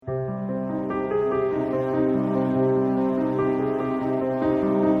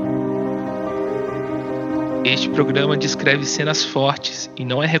Este programa descreve cenas fortes e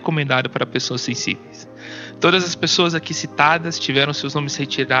não é recomendado para pessoas sensíveis. Todas as pessoas aqui citadas tiveram seus nomes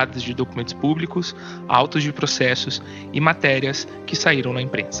retirados de documentos públicos, autos de processos e matérias que saíram na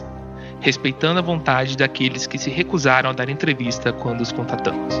imprensa, respeitando a vontade daqueles que se recusaram a dar entrevista quando os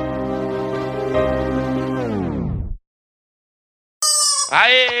contatamos.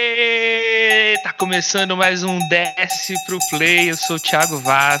 Aê! Tá começando mais um Desce Pro Play. Eu sou o Thiago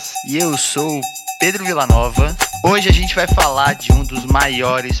Vaz. E eu sou o Pedro Villanova. Hoje a gente vai falar de um dos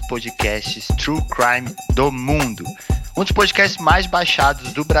maiores podcasts True Crime do mundo. Um dos podcasts mais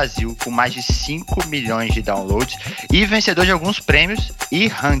baixados do Brasil, com mais de 5 milhões de downloads e vencedor de alguns prêmios e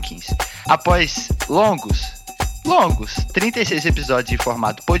rankings. Após longos 36 episódios em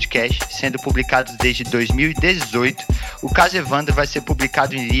formato podcast, sendo publicados desde 2018, o caso Evandro vai ser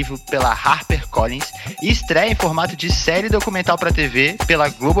publicado em livro pela HarperCollins e estreia em formato de série documental para TV pela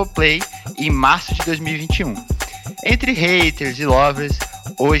Globoplay em março de 2021. Entre haters e lovers,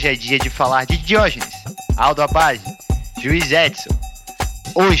 hoje é dia de falar de Diógenes, Aldo Abbasi, Juiz Edson.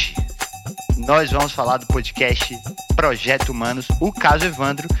 Hoje, nós vamos falar do podcast Projeto Humanos, o caso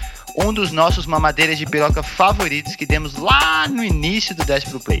Evandro, um dos nossos mamadeiras de piroca favoritos que demos lá no início do Desce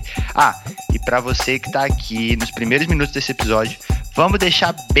Pro Play. E para você que tá aqui nos primeiros minutos desse episódio, vamos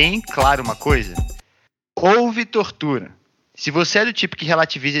deixar bem claro uma coisa. Houve tortura. Se você é do tipo que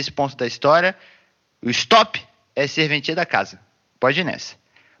relativiza esse ponto da história, o stop é serventia da casa. Pode ir nessa.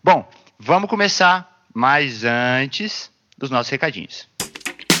 Bom, vamos começar, mas antes dos nossos recadinhos.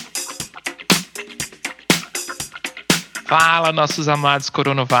 Fala, nossos amados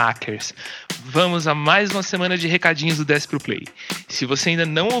Coronavackers! Vamos a mais uma semana de recadinhos do Desce Pro Play. Se você ainda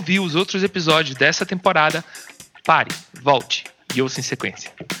não ouviu os outros episódios dessa temporada, pare, volte e ouça em sequência.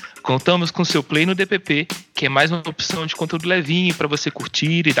 Contamos com seu Play no DPP, que é mais uma opção de conteúdo levinho para você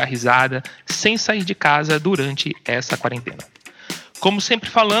curtir e dar risada sem sair de casa durante essa quarentena. Como sempre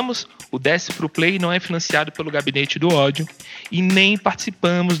falamos, o Desce Pro Play não é financiado pelo Gabinete do Ódio e nem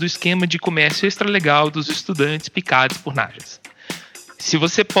participamos do esquema de comércio extralegal dos estudantes picados por najas. Se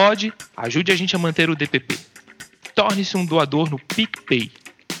você pode, ajude a gente a manter o DPP. Torne-se um doador no PicPay.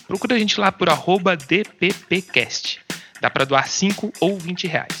 Procura a gente lá por @DPPcast. Dá para doar 5 ou 20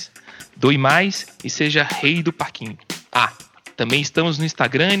 reais. Doe mais e seja rei do parquinho. Também estamos no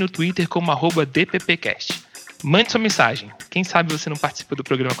Instagram e no Twitter como @DPPcast. Mande sua mensagem. Quem sabe você não participa do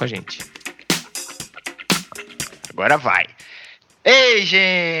programa com a gente. Agora vai. Ei,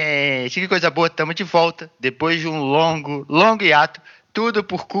 gente! Que coisa boa, estamos de volta. Depois de um longo hiato. Tudo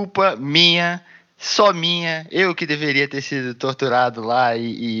por culpa minha, só minha. Eu que deveria ter sido torturado lá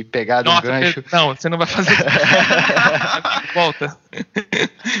e pegado um gancho. Não, você não vai fazer. Volta.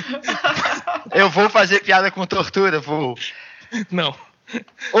 Eu vou fazer piada com tortura, vou. Não.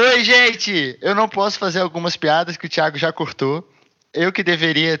 Oi, gente! Eu não posso fazer algumas piadas que o Thiago já cortou. Eu que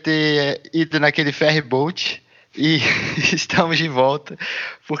deveria ter ido naquele ferry boat. E estamos de volta.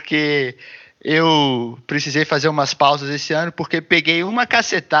 Porque eu precisei fazer umas pausas esse ano. Porque peguei uma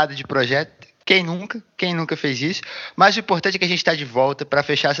cacetada de projeto. Quem nunca fez isso? Mas o importante é que a gente está de volta para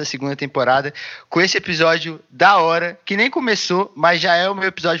fechar essa segunda temporada com esse episódio da hora, que nem começou, mas já é o meu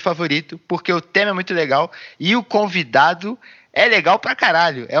episódio favorito. Porque o tema é muito legal e o convidado é legal pra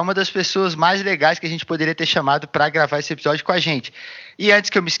caralho. É uma das pessoas mais legais que a gente poderia ter chamado pra gravar esse episódio com a gente. E antes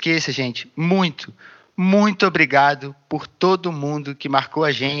que eu me esqueça, gente, muito obrigado por todo mundo que marcou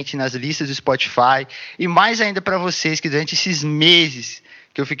a gente nas listas do Spotify. E mais ainda pra vocês que durante esses meses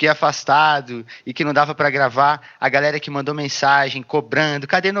que eu fiquei afastado e que não dava pra gravar, a galera que mandou mensagem cobrando,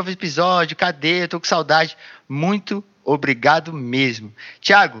 cadê novo episódio, cadê, eu tô com saudade. Muito obrigado mesmo.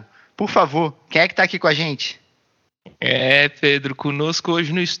 Thiago, por favor, quem é que tá aqui com a gente? Pedro, conosco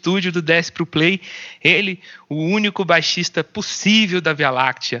hoje no estúdio do Desce Pro Play, ele, o único baixista possível da Via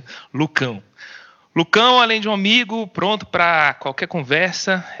Láctea, Lucão. Lucão, além de um amigo, pronto para qualquer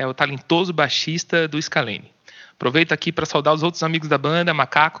conversa, é o talentoso baixista do Scalene. Aproveito aqui para saudar os outros amigos da banda,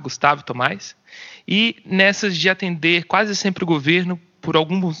 Macaco, Gustavo e Tomás. E nessas de atender quase sempre o governo, por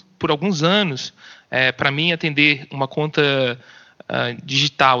alguns anos, para mim atender uma conta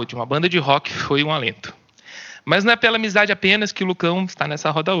digital de uma banda de rock foi um alento. Mas não é pela amizade apenas que o Lucão está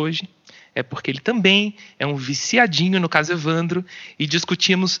nessa roda hoje. É porque ele também é um viciadinho no caso Evandro e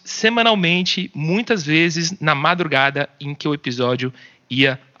discutimos semanalmente, muitas vezes na madrugada em que o episódio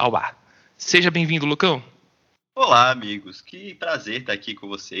ia ao ar. Seja bem-vindo, Lucão. Olá, amigos. Que prazer estar aqui com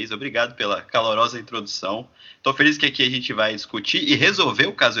vocês. Obrigado pela calorosa introdução. Estou feliz que aqui a gente vai discutir e resolver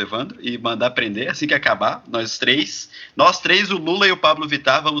o caso Evandro e mandar prender assim que acabar. Nós três, o Lula e o Pablo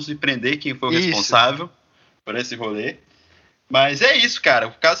Vittar, vamos prender quem foi o responsável por esse rolê. Mas é isso, cara.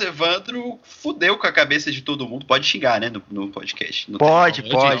 O caso Evandro fudeu com a cabeça de todo mundo. Pode xingar, né, no podcast. Pode,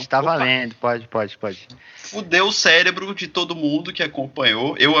 tá valendo. Pode. Fudeu o cérebro de todo mundo que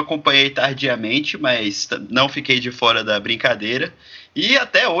acompanhou. Eu acompanhei tardiamente, mas não fiquei de fora da brincadeira. E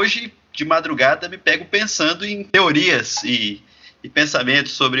até hoje, de madrugada, me pego pensando em teorias e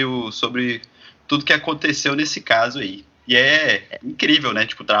pensamentos sobre tudo que aconteceu nesse caso aí. E é incrível, né?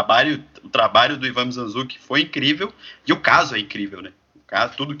 Tipo, o trabalho do Ivan Mizanzuki foi incrível e o caso é incrível, né?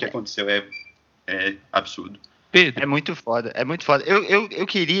 Tudo que aconteceu é absurdo. Pedro. É muito foda. Eu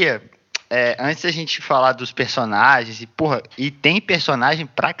queria, antes da gente falar dos personagens, e tem personagem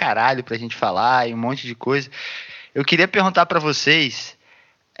pra caralho pra gente falar e um monte de coisa, eu queria perguntar pra vocês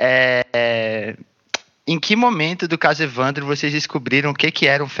em que momento do caso Evandro vocês descobriram o que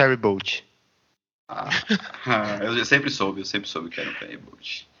era um ferry boat? Eu sempre soube que era um ferry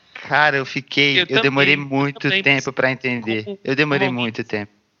boat. Cara, eu demorei muito tempo pra entender. Muito tempo.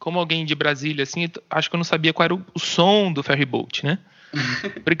 Como alguém de Brasília, assim, acho que eu não sabia qual era o som do ferry boat, né?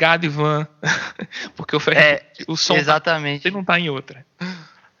 Obrigado, Ivan. Porque o ferry boat, o som exatamente. Você não tá em outra.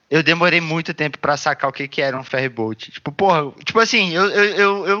 Eu demorei muito tempo pra sacar o que era um ferry boat. Tipo assim,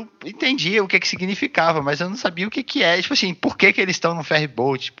 eu entendia o que significava, mas eu não sabia o que é. Tipo assim, por que eles estão no ferry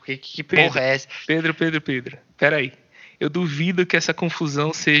boat? Que porra é essa? Pedro. Peraí. Eu duvido que essa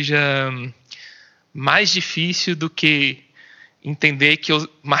confusão seja mais difícil do que entender que o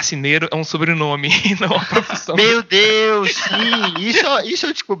marceneiro é um sobrenome e não uma profissão. Meu Deus, sim! Isso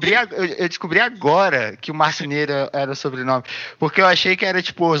eu descobri agora que o marceneiro era o sobrenome. Porque eu achei que era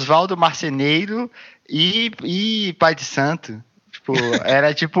tipo Oswaldo Marceneiro e Pai de Santo. Tipo,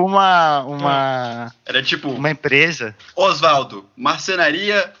 era tipo uma empresa. Oswaldo,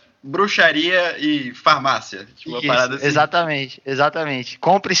 marcenaria, bruxaria e farmácia. Tipo, uma parada assim. Exatamente.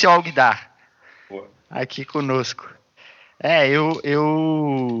 Compre seu alguidar. Aqui conosco.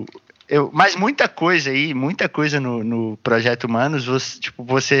 Mas muita coisa no Projeto Humanos,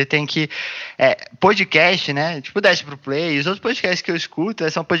 você tem que... podcast, né? Tipo, Desce pro Play, os outros podcasts que eu escuto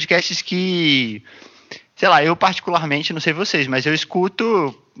são podcasts que... Sei lá, eu particularmente, não sei vocês, mas eu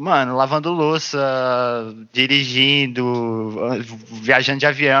escuto, mano, lavando louça, dirigindo, viajando de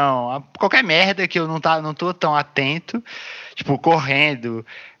avião, qualquer merda que eu não tô tão atento, tipo, correndo.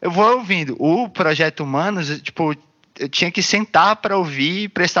 Eu vou ouvindo. O Projeto Humanos, tipo... eu tinha que sentar para ouvir e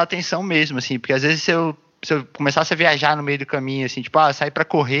prestar atenção mesmo, assim, porque às vezes se eu começasse a viajar no meio do caminho, assim, tipo, sair para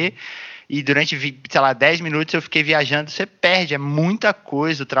correr e durante, sei lá, 10 minutos eu fiquei viajando, você perde, é muita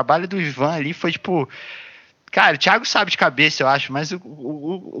coisa. O trabalho do Ivan ali foi, tipo... Cara, o Thiago sabe de cabeça, eu acho, mas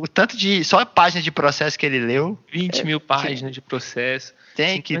o tanto de... Só a página de processo que ele leu... 20 mil páginas de processo.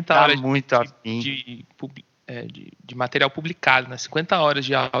 Tem que estar muito afim. De material publicado, né? 50 horas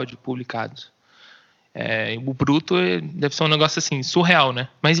de áudio publicados. O bruto deve ser um negócio assim, surreal, né?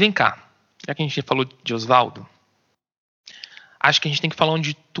 Mas vem cá, já que a gente falou de Oswaldo, acho que a gente tem que falar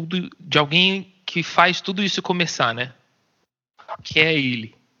de alguém que faz tudo isso começar, né? Que é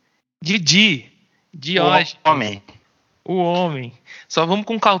ele. Diógenes. O homem. Só vamos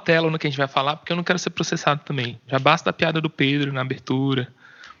com cautela no que a gente vai falar, porque eu não quero ser processado também. Já basta a piada do Pedro na abertura.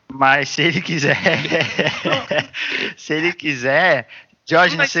 Mas se ele quiser...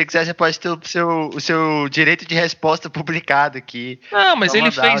 Diógenes, se você quiser, você pode ter o seu direito de resposta publicado aqui. Não, mas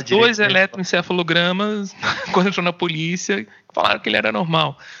ele fez 2 eletroencefalogramas quando entrou na polícia, falaram que ele era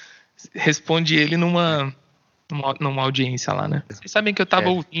normal. Responde ele numa audiência lá, né? Vocês sabem que eu tava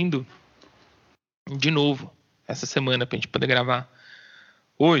ouvindo de novo essa semana pra gente poder gravar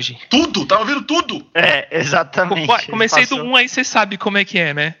hoje. Tudo? Tava ouvindo tudo? Exatamente. Comecei do 1, aí você sabe como é que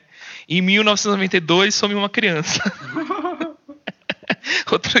é, né? Em 1992, some uma criança.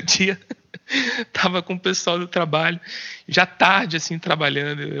 Outro dia, tava com o pessoal do trabalho, já tarde, assim,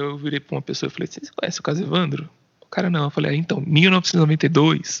 trabalhando, eu virei pra uma pessoa e falei, você conhece o caso Evandro? O cara não, eu falei, então,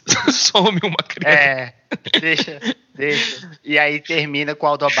 1992, some uma criança. Deixa. E aí termina com o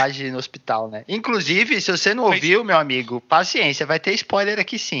Aldo Abad no hospital, né? Inclusive, se você não ouviu, meu amigo, paciência, vai ter spoiler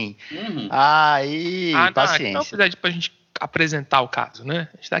aqui sim. Paciência. Não precisa pra gente apresentar o caso, né?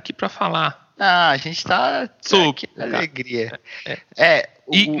 A gente tá aqui pra falar. A gente tá... Que alegria.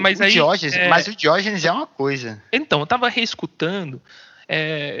 Mas o Diógenes é uma coisa. Então, eu tava reescutando.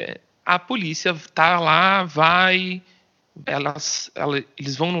 A polícia tá lá, vai...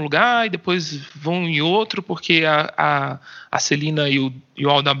 eles vão num lugar e depois vão em outro, porque a Celina e o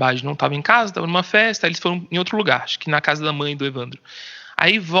Aldo Abad não estavam em casa, estavam numa festa, aí eles foram em outro lugar, acho que na casa da mãe do Evandro.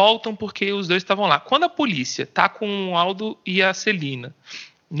 Aí voltam porque os dois estavam lá. Quando a polícia tá com o Aldo e a Celina...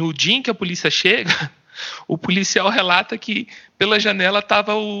 No dia em que a polícia chega, o policial relata que pela janela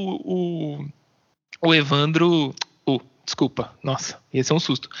estava o Evandro... Desculpa, nossa, ia ser um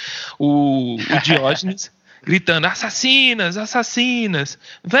susto. O Diógenes gritando, assassinas, assassinas.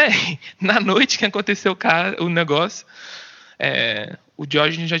 Véi, na noite que aconteceu o negócio, o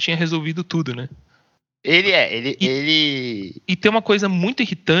Diógenes já tinha resolvido tudo, né? E tem uma coisa muito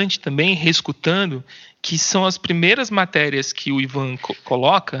irritante também, reescutando, que são as primeiras matérias que o Ivan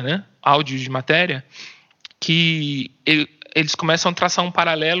coloca, né? Áudios de matéria, que eles começam a traçar um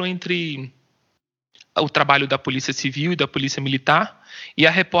paralelo entre o trabalho da Polícia Civil e da Polícia Militar, e a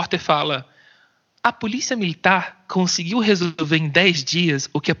repórter fala: a Polícia Militar conseguiu resolver em 10 dias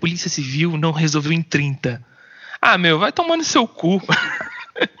o que a Polícia Civil não resolveu em 30. Ah, meu, vai tomando seu cu.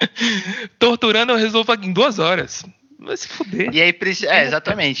 Torturando eu resolvo em 2 horas. Vai se fuder. E aí,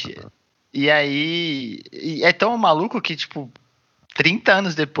 exatamente. E aí, é tão maluco que, tipo, 30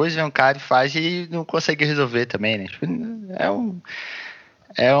 anos depois vem um cara e faz e não consegue resolver também, né? Tipo,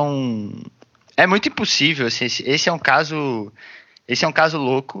 é muito impossível, assim, esse é um caso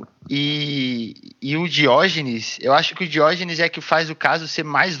louco, e o Diógenes, eu acho que o Diógenes é que faz o caso ser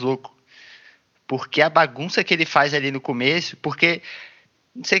mais louco, porque a bagunça que ele faz ali no começo, porque,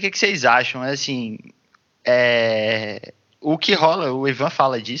 não sei o que vocês acham, mas assim, o que rola, o Ivan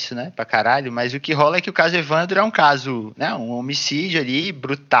fala disso, né, pra caralho, mas o que rola é que o caso Evandro é um caso, né, um homicídio ali,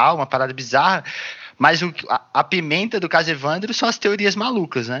 brutal, uma parada bizarra, mas a pimenta do caso Evandro são as teorias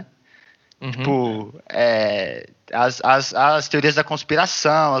malucas, né? Uhum. Tipo, as teorias da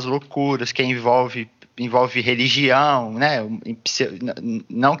conspiração, as loucuras que envolve religião, né?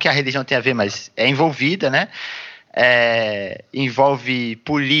 Não que a religião tenha a ver, mas é envolvida, né? Envolve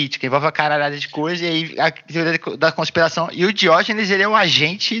política, envolve a caralhada de coisa, e aí a teoria da conspiração. E o Diógenes, ele é o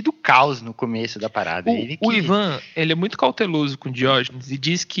agente do caos no começo da parada. O Ivan, ele é muito cauteloso com o Diógenes e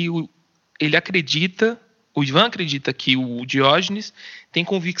diz que o Ivan acredita que o Diógenes tem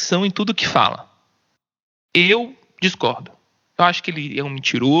convicção em tudo que fala. Eu discordo. Eu acho que ele é um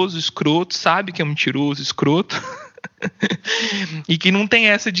mentiroso, escroto, sabe que é um mentiroso, escroto, e que não tem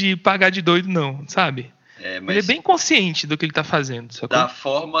essa de pagar de doido, não, sabe? Ele é bem consciente do que ele tá fazendo. Sacou? Da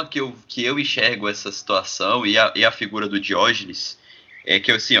forma que eu enxergo essa situação e a figura do Diógenes, é que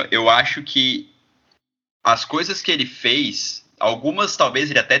assim, eu acho que as coisas que ele fez... Algumas talvez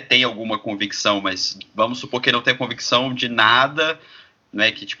ele até tenha alguma convicção, mas vamos supor que ele não tenha convicção de nada,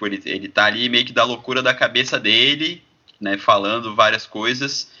 né? Que tipo, ele tá ali meio que da loucura da cabeça dele, né? Falando várias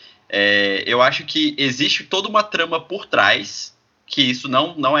coisas. Eu acho que existe toda uma trama por trás, que isso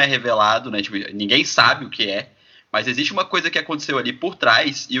não é revelado, né? Tipo, ninguém sabe o que é, mas existe uma coisa que aconteceu ali por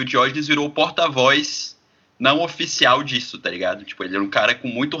trás, e o Diógenes virou o porta-voz não oficial disso, tá ligado? Tipo, ele era um cara com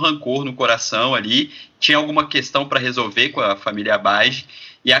muito rancor no coração ali, tinha alguma questão pra resolver com a família Abage,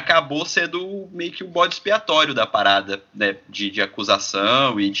 e acabou sendo meio que o bode expiatório da parada, né? De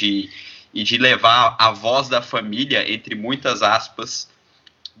acusação e de levar a voz da família, entre muitas aspas,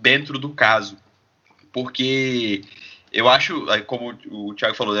 dentro do caso. Porque eu acho, como o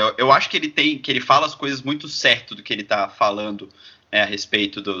Thiago falou, eu acho que ele fala as coisas muito certo do que ele tá falando, a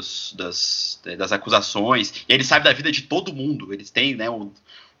respeito das acusações, e ele sabe da vida de todo mundo, eles têm, né, um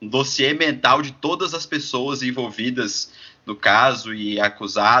dossiê mental de todas as pessoas envolvidas no caso, e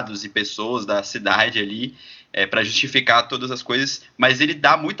acusados, e pessoas da cidade ali, para justificar todas as coisas, mas ele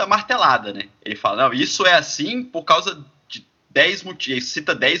dá muita martelada, né? Ele fala, não, isso é assim por causa de 10 motivos, ele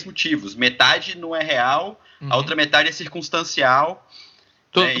cita 10 motivos, metade não é real, a outra metade é circunstancial,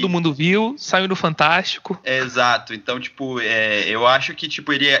 todo mundo viu, saiu no Fantástico. Exato, então, tipo, eu acho que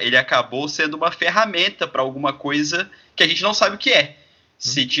tipo, ele acabou sendo uma ferramenta para alguma coisa que a gente não sabe o que é.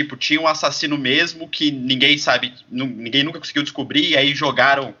 Se, tipo, tinha um assassino mesmo que ninguém sabe, ninguém nunca conseguiu descobrir, e aí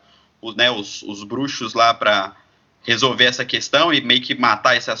jogaram os bruxos lá para resolver essa questão e meio que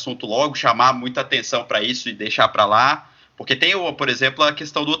matar esse assunto logo, chamar muita atenção para isso e deixar para lá. Porque tem, por exemplo, a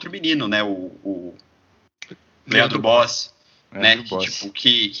questão do outro menino, né, o Leandro Boss. Né,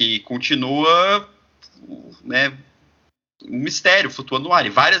 que continua, né, um mistério flutuando no ar, e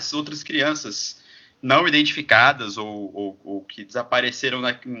várias outras crianças não identificadas ou que desapareceram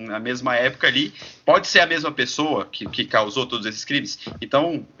na mesma época ali, pode ser a mesma pessoa que causou todos esses crimes.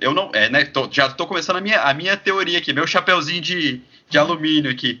 Então, eu não, já estou começando a minha teoria aqui, meu chapeuzinho de alumínio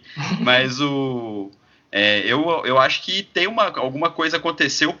aqui, mas eu acho que tem alguma coisa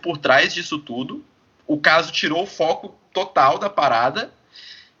aconteceu por trás disso tudo. O caso tirou o foco total da parada,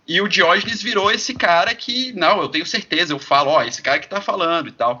 e o Diógenes virou esse cara que, não, eu tenho certeza, eu falo, esse cara que tá falando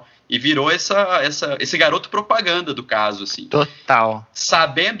e tal, e virou esse garoto propaganda do caso, assim. Total.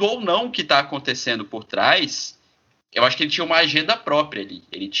 Sabendo ou não o que tá acontecendo por trás, eu acho que ele tinha uma agenda própria ali,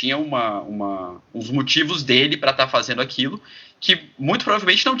 ele tinha uns motivos dele pra estar fazendo aquilo, que muito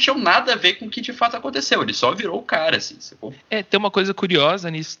provavelmente não tinham nada a ver com o que de fato aconteceu. Ele só virou o cara, assim. Tem uma coisa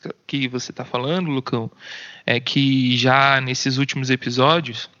curiosa nisso que você tá falando, Lucão, é que já nesses últimos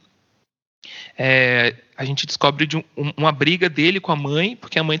episódios, a gente descobre de uma briga dele com a mãe,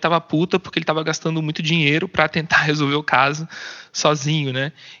 porque a mãe tava puta porque ele tava gastando muito dinheiro para tentar resolver o caso sozinho,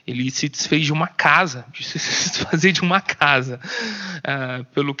 né? Ele se desfez de uma casa,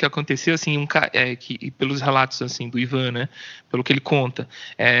 pelo que aconteceu, assim, e pelos relatos assim do Ivan, né? Pelo que ele conta,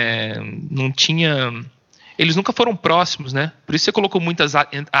 não tinha. Eles nunca foram próximos, né? Por isso você colocou muitas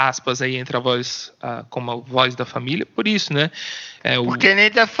aspas aí entre a voz, como a voz da família, por isso, né? Porque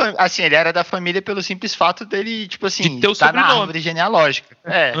ele assim, ele era da família pelo simples fato dele, tipo assim, de ter o tá na árvore genealógica.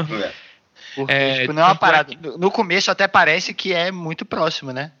 Porque, tipo, não é uma parada. No começo até parece que é muito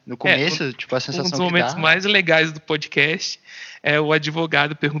próximo, né? No começo, tipo, a sensação que dá. Um dos momentos mais legais do podcast é o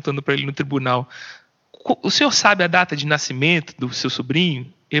advogado perguntando para ele no tribunal: o senhor sabe a data de nascimento do seu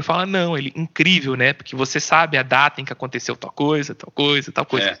sobrinho? Ele fala, não, incrível, né? Porque você sabe a data em que aconteceu tal coisa.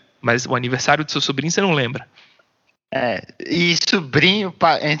 Mas o aniversário do seu sobrinho você não lembra. E sobrinho,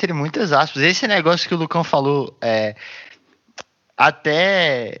 entre muitas aspas, esse negócio que o Lucão falou,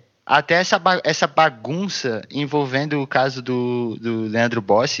 até essa bagunça envolvendo o caso do Leandro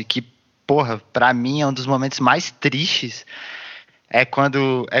Bossi, que, porra, pra mim é um dos momentos mais tristes, é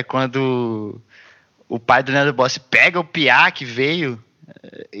quando o pai do Leandro Bossi pega o piá que veio,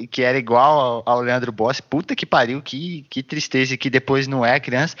 que era igual ao Leandro Bossi, puta que pariu, que tristeza, e que depois não é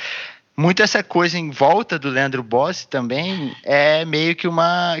criança. Muito essa coisa em volta do Leandro Bossi também é meio que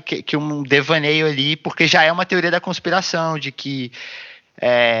um devaneio ali, porque já é uma teoria da conspiração, de que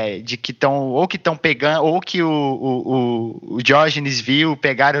estão pegando, ou que o Diógenes viu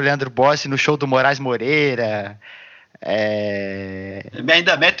pegar o Leandro Bossi no show do Moraes Moreira.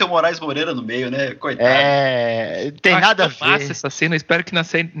 Ainda mete o Moraes Moreira no meio, né? Coitado. Tem nada a ver. Massa essa cena, espero que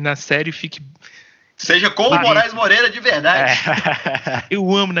na série fique. Seja com o Moraes Moreira de verdade.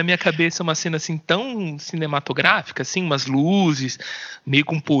 Eu amo, na minha cabeça, uma cena assim tão cinematográfica, assim, umas luzes, meio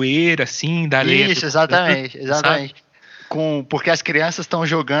com poeira, assim, da areia. Isso, exatamente. Porque as crianças estão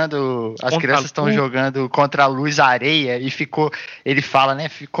jogando contra a luz a areia e ele fala, né,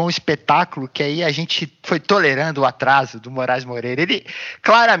 ficou um espetáculo que aí a gente foi tolerando o atraso do Moraes Moreira.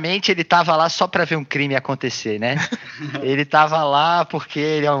 Claramente ele estava lá só para ver um crime acontecer, né? Ele estava lá porque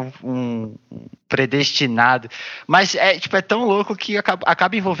ele é um predestinado. Mas é tão louco que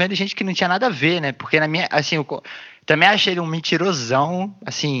acaba envolvendo gente que não tinha nada a ver, né? Porque eu também achei ele um mentirosão,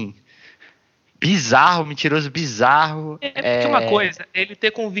 assim, mentiroso bizarro. Porque uma coisa é ele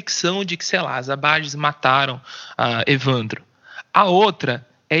ter convicção de que, sei lá, as Abages mataram Evandro. A outra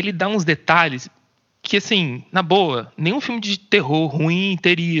é ele dar uns detalhes que, assim, na boa, nenhum filme de terror ruim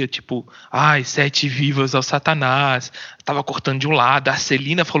teria. Tipo, 7 vivas ao Satanás, tava cortando de um lado, a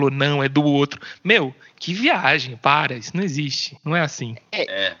Celina falou, não, é do outro. Meu, que viagem, isso não existe. Não é assim.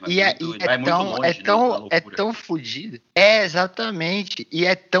 É tão fodido. Exatamente. E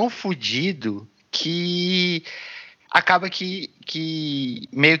é tão fodido que acaba que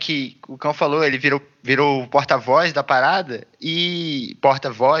meio que o Cão falou, ele virou o porta-voz da parada, e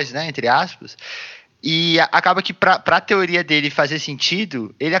porta-voz, né, entre aspas, e acaba que pra teoria dele fazer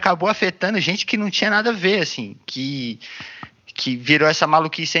sentido, ele acabou afetando gente que não tinha nada a ver, assim, que virou essa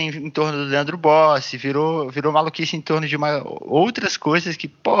maluquice em torno do Leandro Bossi, virou maluquice em torno de outras coisas que,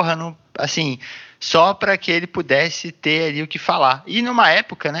 porra, não, assim, só para que ele pudesse ter ali o que falar. E numa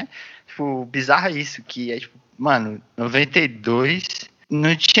época, né, tipo, bizarro é isso, que é, tipo, mano, 92,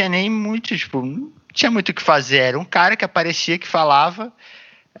 não tinha nem muito, tipo, não tinha muito o que fazer, era um cara que aparecia, que falava,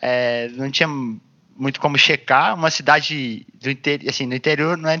 não tinha muito como checar, uma cidade do interior, assim, no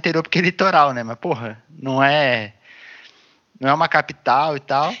interior, não é interior porque é litoral, né, mas, porra, não é uma capital e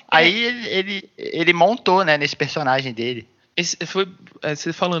tal. Aí ele montou, né, nesse personagem dele.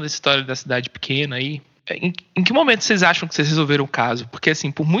 Você falando essa história da cidade pequena aí, em que momento vocês acham que vocês resolveram o caso? Porque,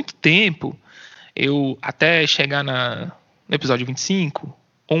 assim, por muito tempo, eu até chegar no episódio 25,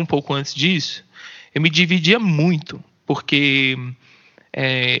 ou um pouco antes disso, eu me dividia muito, porque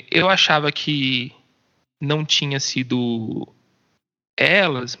eu achava que não tinha sido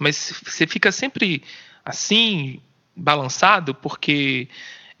elas, mas você fica sempre assim, balançado, porque,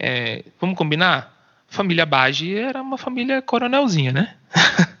 vamos combinar, família Bage era uma família coronelzinha, né?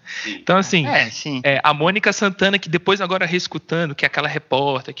 Então, assim, a Mônica Santana, que depois agora reescutando, que é aquela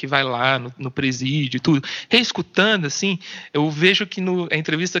repórter que vai lá no presídio e tudo, reescutando, assim, eu vejo que a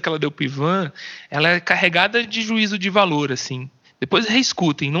entrevista que ela deu pro Ivan, ela é carregada de juízo de valor, assim. Depois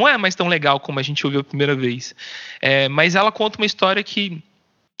reescutem, não é mais tão legal como a gente ouviu a primeira vez. Mas ela conta uma história que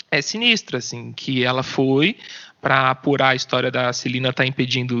é sinistra, assim, que ela foi para apurar a história da Celina estar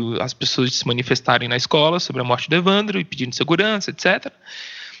impedindo as pessoas de se manifestarem na escola sobre a morte do Evandro e pedindo segurança, etc.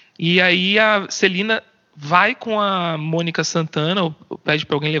 E aí a Celina vai com a Mônica Santana, ou pede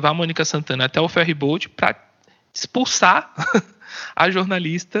para alguém levar a Mônica Santana até o ferryboat para expulsar a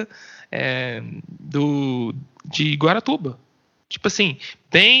jornalista de Guaratuba. Tipo assim,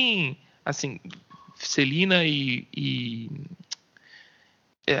 bem assim, Celina e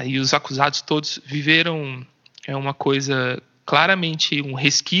os acusados todos viveram uma coisa, claramente um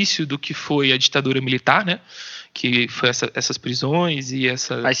resquício do que foi a ditadura militar, né? Que foi essas prisões e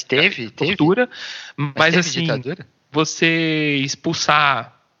essa Mas teve tortura. Mas teve assim, ditadura? você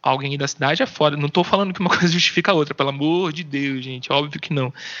expulsar alguém da cidade é foda. Não tô falando que uma coisa justifica a outra, pelo amor de Deus, gente, óbvio que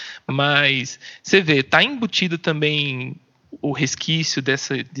não. Mas você vê, tá embutido também o resquício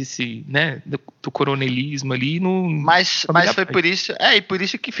desse, né, do coronelismo ali no. Mas foi por isso. E por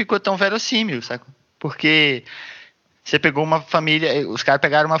isso que ficou tão verossímil, sabe? Porque você pegou uma família. Os caras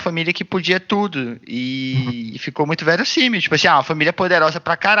pegaram uma família que podia tudo. E ficou muito verossímil. Tipo assim, uma família poderosa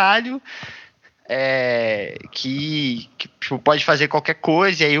pra caralho. Que tipo, pode fazer qualquer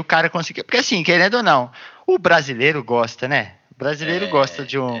coisa. E aí o cara conseguiu. Porque assim, querendo ou não, o brasileiro gosta, né? O brasileiro gosta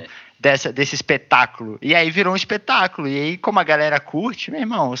desse espetáculo. E aí virou um espetáculo. E aí, como a galera curte, meu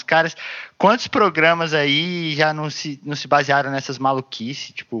irmão, os caras. Quantos programas aí já não se basearam nessas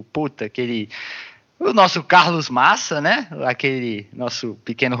maluquices? Tipo, puta, o nosso Carlos Massa, né? Aquele nosso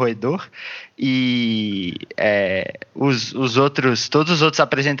pequeno roedor. E todos os outros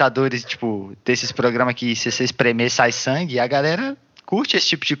apresentadores, tipo, desses programas que se você espremer sai sangue, a galera curte esse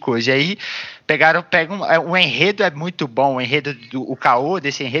tipo de coisa. E aí o enredo é muito bom, o caô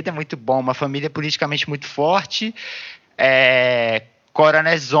desse enredo é muito bom, uma família politicamente muito forte,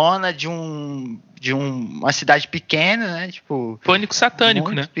 coronezona de uma cidade pequena, né? Tipo, pânico satânico,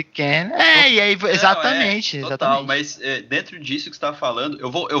 muito né? Pequeno. E aí, exatamente. Total, mas dentro disso que você está falando,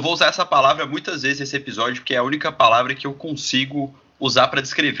 eu vou usar essa palavra muitas vezes nesse episódio, porque é a única palavra que eu consigo usar para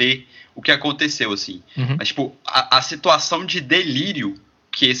descrever o que aconteceu, assim. Uhum. Mas, tipo, a situação de delírio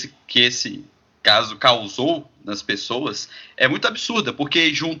que esse caso causou nas pessoas é muito absurda,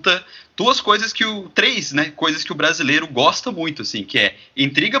 porque junta três, né, coisas que o brasileiro gosta muito, assim, que é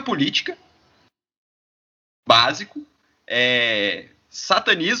intriga política, básico,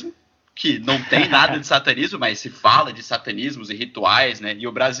 satanismo, que não tem nada de satanismo, mas se fala de satanismos e rituais, né, e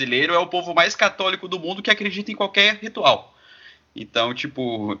o brasileiro é o povo mais católico do mundo que acredita em qualquer ritual. Então,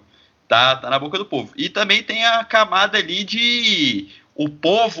 tipo, tá na boca do povo. E também tem a camada ali de o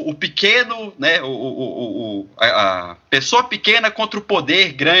povo, o pequeno, né, a pessoa pequena contra o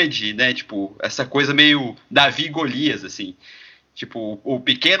poder grande, né, tipo, essa coisa meio Davi e Golias, assim. Tipo, o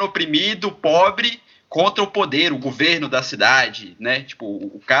pequeno oprimido, pobre, contra o poder, o governo da cidade, né, tipo,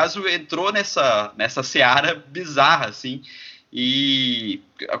 o caso entrou nessa seara bizarra, assim, e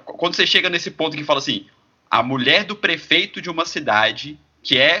quando você chega nesse ponto que fala assim, a mulher do prefeito de uma cidade,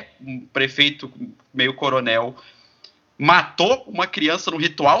 que é um prefeito meio coronel, matou uma criança num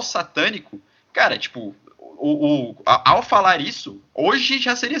ritual satânico, cara, tipo, ao falar isso, hoje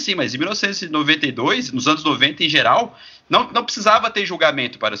já seria assim, mas em 1992, nos anos 90 em geral, não precisava ter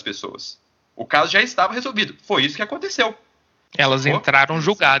julgamento para as pessoas. O caso já estava resolvido. Foi isso que aconteceu. Elas entraram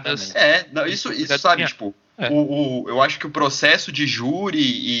julgadas. Isso sabe, tipo, eu acho que o processo de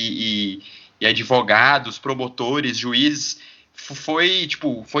júri e advogados, promotores, juízes, foi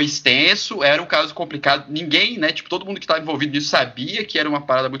extenso, era um caso complicado. Ninguém, né, tipo, todo mundo que estava envolvido nisso sabia que era uma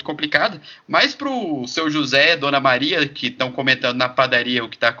parada muito complicada, mas pro seu José, Dona Maria, que estão comentando na padaria o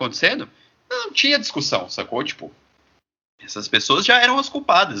que está acontecendo, não tinha discussão, sacou? Tipo, essas pessoas já eram as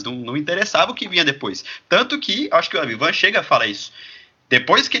culpadas, não interessava o que vinha depois. Tanto que, acho que o Ivan chega a falar isso.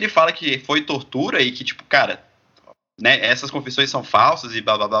 Depois que ele fala que foi tortura e que, tipo, cara, né, essas confissões são falsas e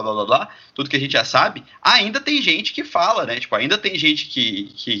blá, blá, blá, blá, blá, blá, tudo que a gente já sabe, ainda tem gente que fala, né, tipo, ainda tem gente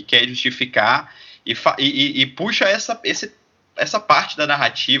que quer justificar e puxa essa parte da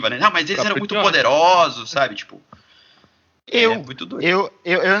narrativa, né, não, mas eles eram muito poderosos, sabe, tipo, muito doido.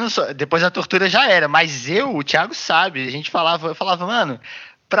 Eu não sou, depois da tortura já era, mas o Thiago sabe, eu falava, mano,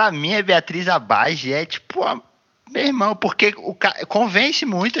 pra mim a Beatriz Abage é tipo meu irmão, porque convence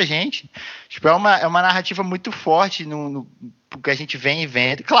muita gente. Tipo, é uma narrativa muito forte no que a gente vem e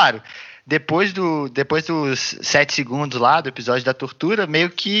vendo. Claro, depois dos 7 segundos lá do episódio da tortura, meio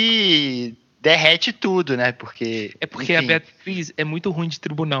que derrete tudo, né? Porque enfim. A Beatriz é muito ruim de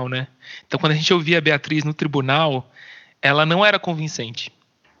tribunal, né? Então, quando a gente ouvia a Beatriz no tribunal, ela não era convincente.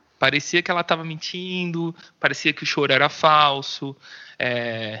 Parecia que ela estava mentindo, parecia que o choro era falso.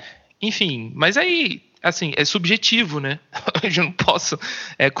 Enfim, mas aí assim, é subjetivo, né? Eu não posso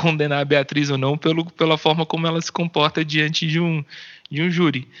condenar a Beatriz ou não pela forma como ela se comporta diante de um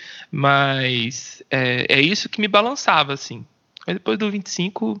júri. Mas é isso que me balançava, assim. Mas depois do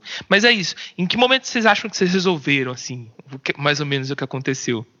 25... Mas é isso. Em que momento vocês acham que vocês resolveram, assim, mais ou menos o que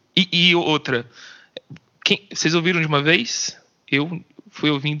aconteceu? E outra, vocês ouviram de uma vez? Eu fui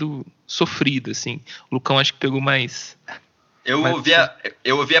ouvindo sofrido, assim. O Lucão acho que pegou mais... Eu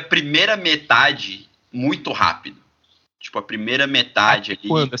ouvi a primeira metade muito rápido. Tipo, a primeira metade ali.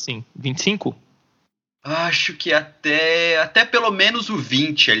 Quando, assim? 25? Acho que até pelo menos o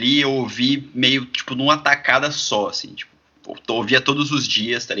 20 ali eu ouvi meio, tipo, numa tacada só, assim. Tipo, eu ouvia todos os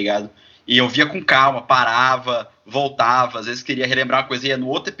dias, tá ligado? E eu via com calma, parava, voltava, às vezes queria relembrar uma coisa, ia no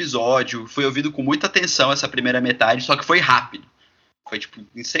outro episódio. Fui ouvindo com muita atenção essa primeira metade, só que foi rápido. Foi, tipo,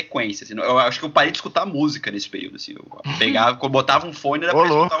 em sequência, assim. Eu acho que eu parei de escutar música nesse período, assim. Eu pegava, quando botava um fone, era pra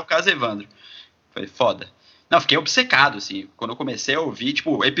escutar o Caso Evandro. Foi foda. Não, fiquei obcecado, assim. Quando eu comecei a ouvir,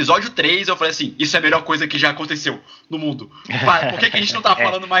 tipo, episódio 3, eu falei assim, isso é a melhor coisa que já aconteceu no mundo. Por que a gente não tá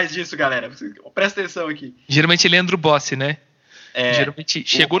falando mais disso, galera? Presta atenção aqui. Geralmente Leandro Bossi, né? Geralmente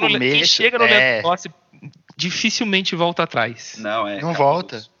quem chega no Leandro Bossi dificilmente volta atrás. Não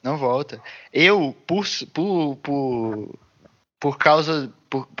volta. Eu, por causa...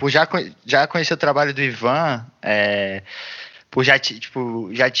 Por já conhecer o trabalho do Ivan, por já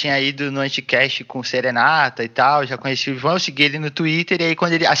tinha ido no Anticast com Serenata e tal, já conheci o Ivan, eu segui ele no Twitter, e aí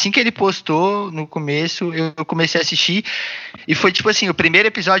assim que ele postou, no começo, eu comecei a assistir, e foi tipo assim, o primeiro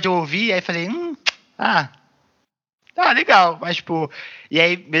episódio eu ouvi, aí falei, legal, mas tipo, e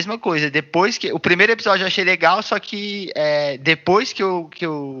aí, mesma coisa, depois que, o primeiro episódio eu achei legal, só que depois que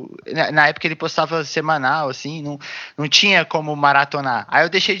eu na época ele postava semanal, assim, não tinha como maratonar, aí eu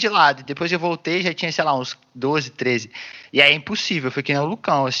deixei de lado, depois eu voltei, já tinha, sei lá, uns 12, 13, e aí é impossível, foi que nem o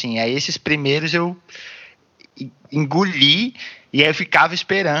Lucão, assim, aí esses primeiros eu engoli, e aí eu ficava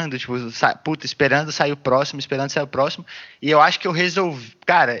esperando, tipo, esperando sair o próximo, e eu acho que eu resolvi,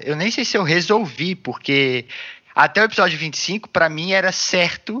 cara, eu nem sei se eu resolvi, porque até o episódio 25, pra mim, era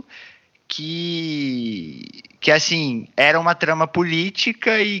certo que assim, era uma trama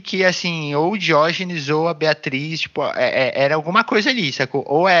política e que, assim, ou o Diógenes ou a Beatriz, tipo, era alguma coisa ali, sacou?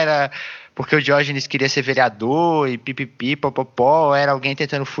 Ou era porque o Diógenes queria ser vereador e pipipi, popopó, ou era alguém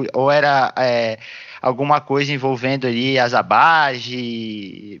tentando... ou era alguma coisa envolvendo ali a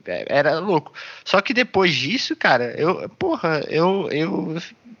Zabage, era louco. Só que depois disso, cara, eu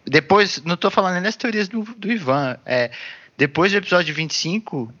depois, não tô falando nem das teorias do Ivan, depois do episódio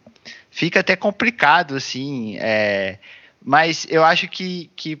 25, fica até complicado, assim, mas eu acho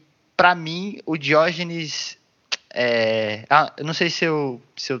que pra mim, o Diógenes, eu não sei se eu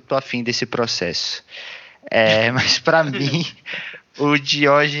tô afim desse processo, mas pra mim, o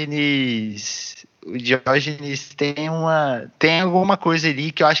Diógenes tem alguma coisa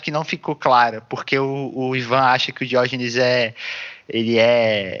ali que eu acho que não ficou clara, porque o Ivan acha que o Diógenes ele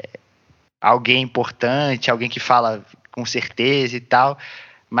é alguém importante, alguém que fala com certeza e tal,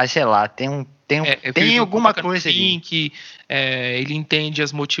 mas sei lá, tem alguma coisa ali. Que ele entende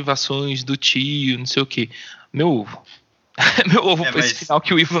as motivações do tio, não sei o quê. Meu ovo. Meu ovo foi esse final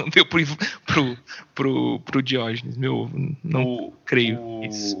que o Ivan deu pro Diógenes. Meu ovo, não creio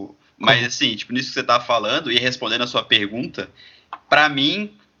nisso. Mas assim, tipo, nisso que você tá falando e respondendo a sua pergunta, pra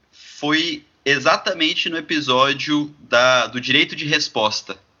mim foi exatamente no episódio do direito de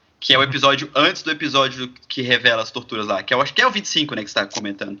resposta, que é o episódio antes do episódio que revela as torturas lá, que eu acho que é o 25, né, que você tá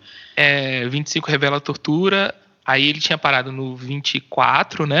comentando. 25 revela a tortura, aí ele tinha parado no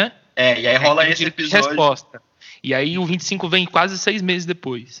 24, né? E aí rola esse episódio. De resposta. E aí o 25 vem quase 6 meses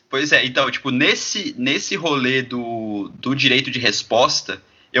depois. Pois é, então, tipo, nesse rolê do direito de resposta,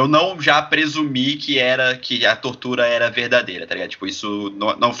 eu não já presumi que a tortura era verdadeira, tá ligado? Tipo, isso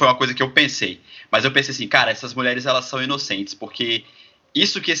não foi uma coisa que eu pensei. Mas eu pensei assim, cara, essas mulheres, elas são inocentes, porque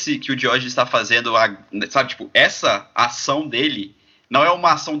isso que o Diógenes está fazendo, sabe, tipo, essa ação dele não é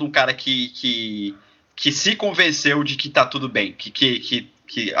uma ação de um cara que se convenceu de que tá tudo bem, que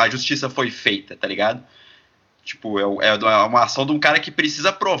a justiça foi feita, tá ligado? Tipo, é uma ação de um cara que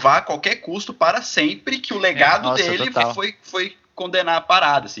precisa provar a qualquer custo para sempre que o legado dele foi condenar a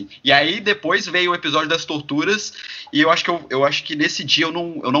parada, assim. E aí depois veio o episódio das torturas e eu acho que nesse dia eu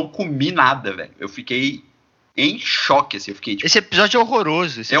não comi nada, velho. Eu fiquei em choque, assim. Eu fiquei, tipo, esse episódio é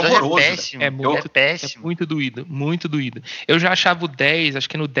horroroso. Esse horroroso. É péssimo. É péssimo. É muito doído, muito doído. Eu já achava o 10, acho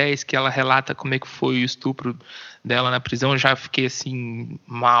que no 10 que ela relata como é que foi o estupro dela na prisão, eu já fiquei assim,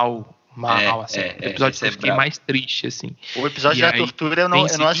 mal, assim. O episódio que eu fiquei mais triste, assim. O episódio da tortura eu não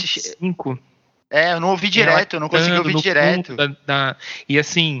assisti. 25. Eu não ouvi direto, eu não consegui ouvir direto. E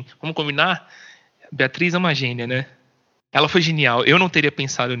assim, vamos combinar? Beatriz é uma gênia, né? Ela foi genial. Eu não teria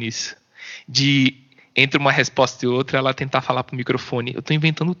pensado nisso. De, entre uma resposta e outra, ela tentar falar pro microfone. Eu tô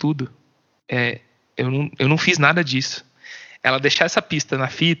inventando tudo. Eu não fiz nada disso. Ela deixar essa pista na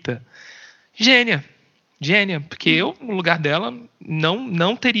fita. Gênia, porque eu, no lugar dela,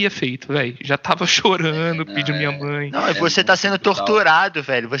 não teria feito, velho. Já tava chorando, pedindo minha mãe. Não, você tá sendo torturado,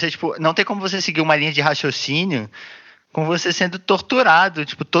 velho. Você, tipo, não tem como você seguir uma linha de raciocínio com você sendo torturado,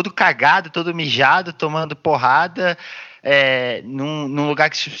 tipo, todo cagado, todo mijado, tomando porrada, num lugar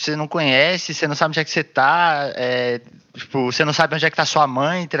que você não conhece, você não sabe onde é que você tá, tipo, você não sabe onde é que tá sua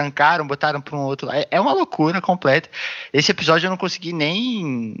mãe, trancaram, botaram pra um outro lado. É uma loucura completa. Esse episódio eu não consegui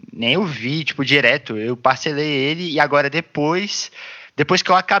nem ouvir, tipo, direto. Eu parcelei ele e agora depois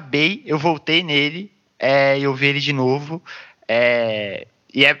que eu acabei, eu voltei nele e eu vi ele de novo.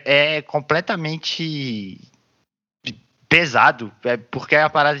 E é completamente pesado, porque é uma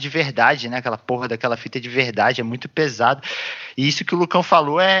parada de verdade, né? Aquela porra daquela fita de verdade, é muito pesado. E isso que o Lucão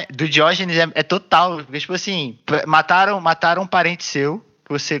falou do Diógenes é total. Porque, tipo assim, mataram um parente seu,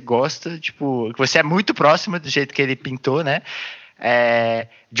 que você gosta, tipo, que você é muito próximo do jeito que ele pintou, né?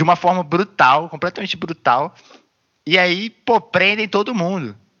 De uma forma brutal, completamente brutal. E aí, pô, prendem todo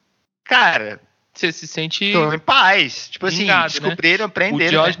mundo. Cara, você se sente... Tô em paz. Tipo assim, descobriram, né?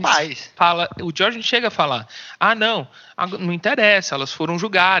 prenderam, em paz. O Diógenes chega a falar, não interessa, elas foram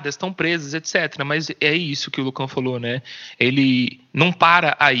julgadas, estão presas, etc. Mas é isso que o Lucão falou, né? Ele não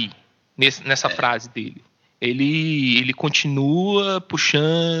para aí, nessa frase dele. Ele continua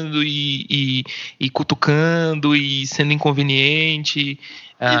puxando e cutucando e sendo inconveniente.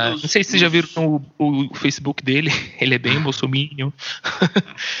 Não sei se vocês já viram o Facebook dele, ele é bem bolsominion.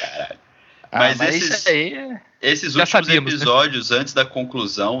 Caralho. Mas esses últimos episódios, né? Antes da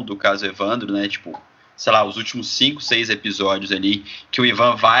conclusão do caso Evandro, né? Tipo, sei lá, os últimos 5, 6 episódios ali, que o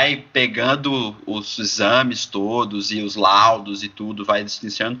Ivan vai pegando os exames todos e os laudos e tudo, vai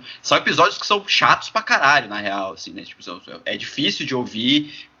destrinchando. São episódios que são chatos pra caralho, na real, assim, né? Tipo, é difícil de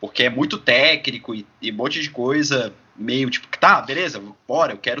ouvir, porque é muito técnico e um monte de coisa meio tipo, tá, beleza,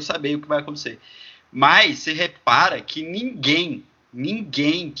 bora, eu quero saber o que vai acontecer. Mas você repara que ninguém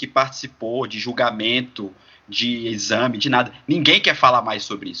que participou de julgamento, de exame, de nada, ninguém quer falar mais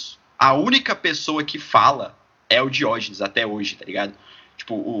sobre isso. A única pessoa que fala é o Diógenes até hoje, tá ligado?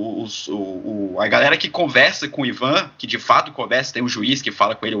 Tipo, a galera que conversa com o Ivan, que de fato conversa, tem um juiz que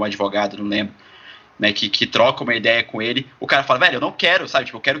fala com ele, um advogado, não lembro, né, que troca uma ideia com ele, o cara fala, velho, eu não quero, sabe,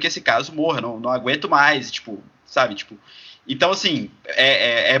 tipo, eu quero que esse caso morra, não aguento mais, tipo, sabe, tipo... Então, assim,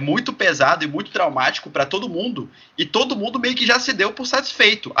 é muito pesado e muito traumático para todo mundo, e todo mundo meio que já se deu por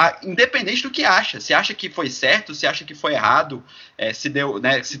satisfeito, independente do que acha. Se acha que foi certo, se acha que foi errado, se deu,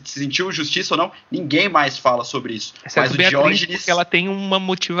 né, se sentiu justiça ou não, ninguém mais fala sobre isso. Mas o Diógenes... Porque ela tem uma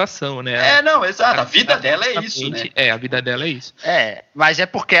motivação, né? Não, exato, a vida dela é isso, né? A vida dela é isso. Mas é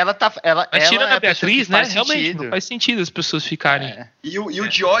porque ela tá... Mas tirando a Beatriz, né, realmente, não faz sentido as pessoas ficarem... E o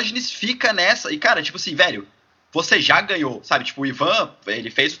Diógenes fica nessa, e cara, tipo assim, velho... Você já ganhou, sabe? Tipo, o Ivan, ele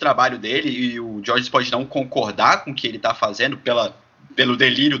fez o trabalho dele e o Diógenes pode não concordar com o que ele tá fazendo pelo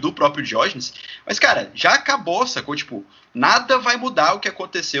delírio do próprio Diógenes. Mas, cara, já acabou, sacou? Tipo, nada vai mudar o que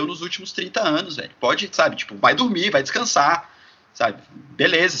aconteceu nos últimos 30 anos, velho. Pode, sabe? Tipo, vai dormir, vai descansar, sabe?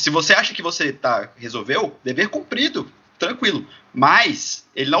 Beleza. Se você acha que você resolveu, dever cumprido, tranquilo. Mas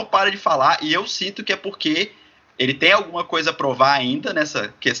ele não para de falar e eu sinto que é porque... ele tem alguma coisa a provar ainda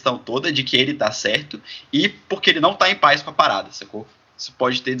nessa questão toda de que ele tá certo e porque ele não tá em paz com a parada, sacou? Isso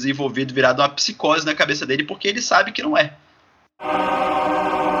pode ter desenvolvido, virado uma psicose na cabeça dele porque ele sabe que não é.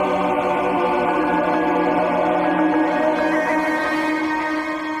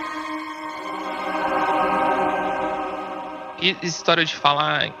 E essa história de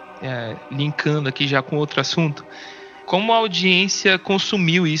falar, linkando aqui já com outro assunto, como a audiência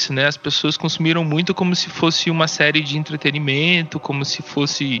consumiu isso, né? As pessoas consumiram muito como se fosse uma série de entretenimento, como se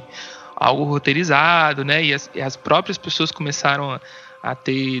fosse algo roteirizado, né? E as próprias pessoas começaram a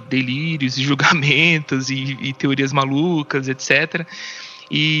ter delírios e julgamentos e teorias malucas, etc.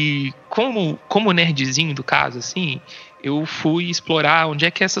 E como nerdzinho do caso, assim, eu fui explorar onde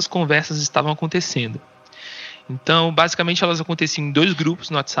é que essas conversas estavam acontecendo. Então, basicamente, elas aconteciam em 2 grupos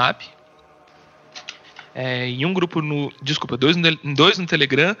no WhatsApp. Em um grupo dois no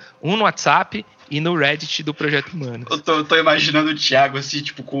Telegram, um no WhatsApp e no Reddit do Projeto Humano. Eu tô imaginando o Thiago assim,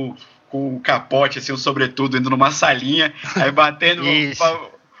 tipo, com um capote, assim, um sobretudo, indo numa salinha, aí batendo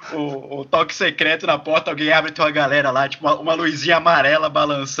o toque secreto na porta, alguém abre e tem uma galera lá, tipo, uma luzinha amarela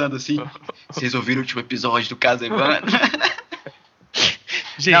balançando assim. Vocês ouviram o último episódio do caso Evandro?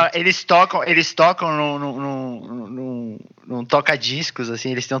 Gente. Não, eles tocam num toca-discos,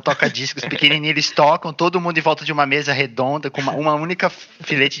 assim, eles têm um toca-discos pequenininho, eles tocam, todo mundo em volta de uma mesa redonda, com uma única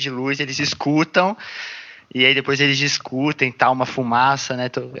filete de luz, eles escutam, e aí depois eles discutem, tal, uma fumaça, né,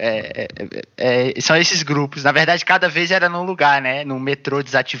 são esses grupos, na verdade cada vez era num lugar, né, num metrô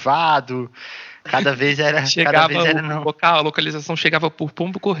desativado, cada vez era... A localização chegava por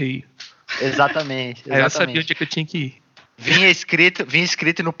pombo correio. Exatamente. Aí eu sabia onde é que eu tinha que ir. Vinha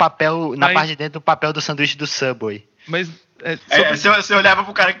escrito no papel, na parte de dentro do papel do sanduíche do Subway. Mas... Você olhava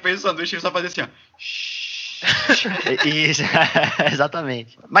pro cara que fez o sanduíche e só fazia assim, ó. Isso,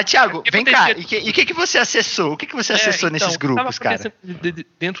 exatamente. Mas, Thiago, vem cá, e o que você acessou? O que você acessou nesses grupos, cara?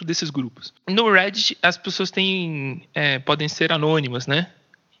 Dentro desses grupos. No Reddit, as pessoas podem ser anônimas, né?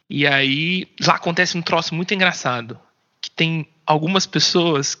 E aí, lá acontece um troço muito engraçado. Que tem algumas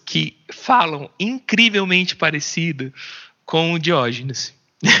pessoas que falam incrivelmente parecido com o Diógenes.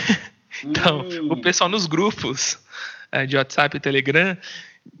 Então, o pessoal nos grupos de WhatsApp e Telegram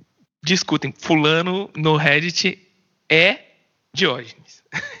discutem. Fulano no Reddit é Diógenes.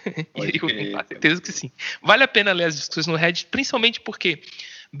 E eu tenho certeza que sim. Vale a pena ler as discussões no Reddit, principalmente porque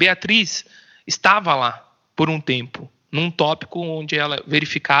Beatriz estava lá por um tempo, num tópico onde ela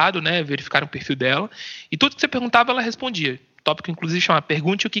verificaram o perfil dela, e tudo que você perguntava ela respondia. O tópico inclusive chama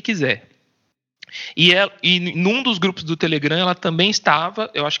Pergunte o que quiser. E num dos grupos do Telegram ela também estava,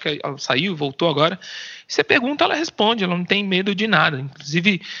 eu acho que ela saiu, voltou agora. Você pergunta, ela responde, ela não tem medo de nada.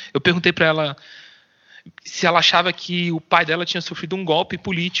 Inclusive, eu perguntei para ela se ela achava que o pai dela tinha sofrido um golpe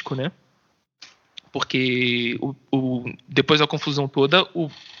político, né? Porque depois da confusão toda,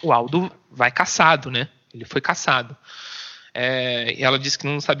 o Aldo vai cassado, né? Ele foi cassado. E ela disse que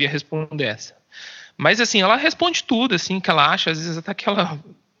não sabia responder essa. Mas, assim, ela responde tudo, assim, que ela acha, às vezes até que ela...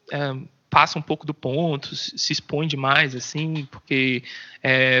 passa um pouco do ponto, se expõe demais, assim, porque,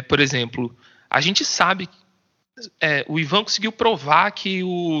 por exemplo, a gente sabe o Ivan conseguiu provar que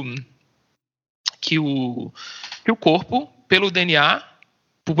o corpo, pelo DNA,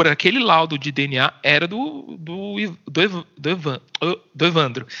 por aquele laudo de DNA, era do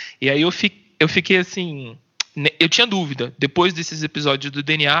Evandro. E aí eu fiquei assim, eu tinha dúvida. Depois desses episódios do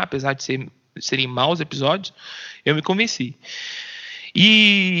DNA, apesar de serem maus episódios, eu me convenci.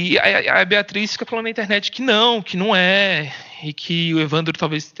 E a Beatriz fica falando na internet que não é, e que o Evandro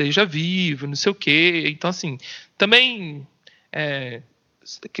talvez esteja vivo, não sei o quê. Então, assim, também é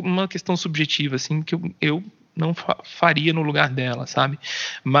uma questão subjetiva, assim, que eu não faria no lugar dela, sabe?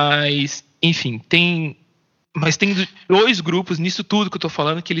 Mas, enfim, tem dois grupos nisso tudo que eu tô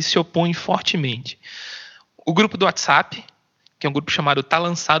falando que eles se opõem fortemente. O grupo do WhatsApp, que é um grupo chamado Tá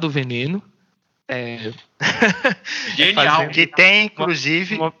Lançado o Veneno, Genial. Que tem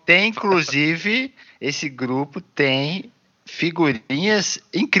inclusive esse grupo tem figurinhas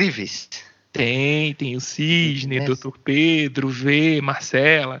incríveis. Tem o Cisne, Dr. Pedro, V,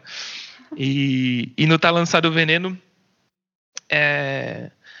 Marcela. E no Tá Lançado o Veneno,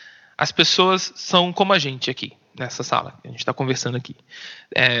 as pessoas são como a gente aqui, nessa sala. A gente está conversando aqui.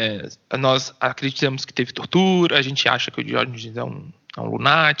 Nós acreditamos que teve tortura, a gente acha que o Diógenes é um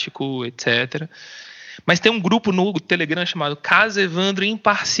lunático, etc. Mas tem um grupo no Telegram chamado Caso Evandro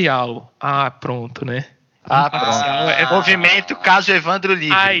Imparcial. Pronto, né? Pronto. Movimento Caso Evandro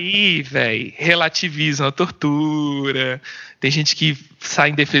Livre. Aí, velho, relativizam a tortura. Tem gente que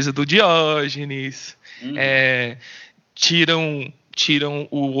sai em defesa do Diógenes. Tiram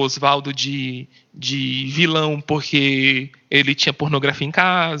o Oswaldo de vilão porque ele tinha pornografia em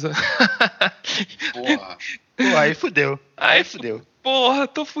casa. Porra. Aí fudeu. Porra,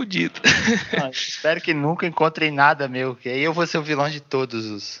 tô fudido. Espero que nunca encontrem nada meu, que aí eu vou ser o vilão de todos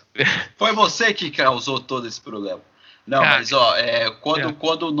os... Foi você que causou todo esse problema. Não, mas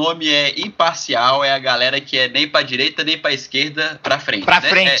quando o nome é imparcial, é a galera que é nem pra direita, nem pra esquerda, pra frente. Pra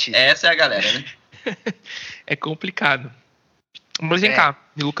frente. Essa é a galera, né? É complicado. Mas vem cá,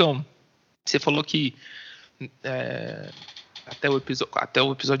 Lucão, você falou que até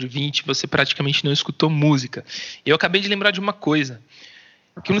o episódio 20 você praticamente não escutou música. E eu acabei de lembrar de uma coisa,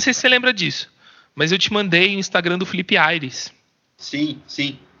 que eu não sei se você lembra disso, mas eu te mandei o Instagram do Felipe Aires. Sim.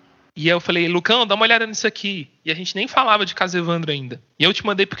 E eu falei, Lucão, dá uma olhada nisso aqui. E a gente nem falava de Caso Evandro ainda. E eu te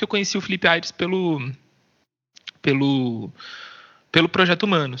mandei porque eu conheci o Felipe Aires pelo Projeto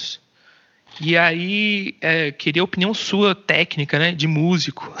Humanos. E aí, queria a opinião sua, técnica, né, de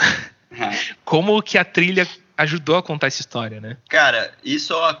músico. Como que a trilha ajudou a contar essa história, né? Cara,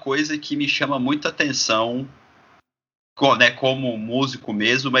 isso é uma coisa que me chama muita atenção, né, como músico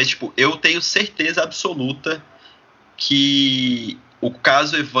mesmo, mas, tipo, eu tenho certeza absoluta que o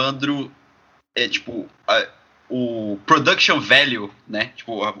Caso Evandro é, tipo, o production value, né,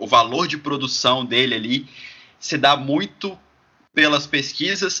 tipo, o valor de produção dele ali se dá muito pelas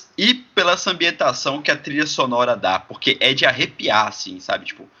pesquisas e pela essa ambientação que a trilha sonora dá, porque é de arrepiar, assim, sabe?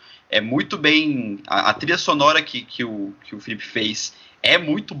 Tipo, é muito bem... A trilha sonora que o Felipe fez é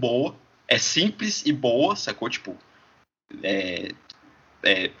muito boa, é simples e boa, sacou? Tipo,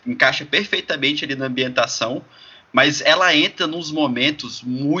 encaixa perfeitamente ali na ambientação, mas ela entra nos momentos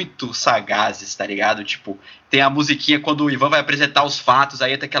muito sagazes, tá ligado? Tipo, tem a musiquinha quando o Ivan vai apresentar os fatos,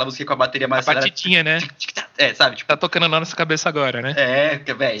 aí entra aquela musiquinha com a bateria mais acelerada. A batidinha, né? Sabe? Tipo, tá tocando na nossa cabeça agora, né? Velho,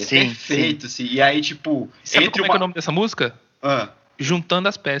 perfeito, sim. E aí, tipo... Sabe como é que é o nome dessa música? Juntando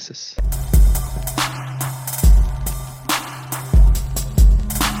as peças.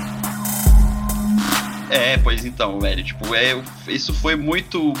 Pois então, velho, tipo, isso foi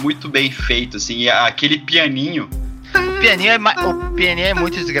muito, muito bem feito, assim, e aquele pianinho... O pianinho é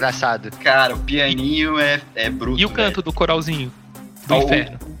muito desgraçado. Cara, o pianinho é bruto. E o canto do coralzinho do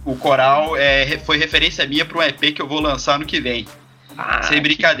inferno? O coral foi referência minha para um EP que eu vou lançar no que vem. Sem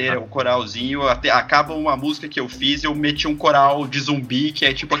brincadeira, o coralzinho, acaba uma música que eu fiz, eu meti um coral de zumbi, que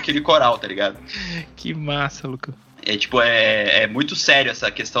é tipo aquele coral, tá ligado? Que massa, Luca. É muito sério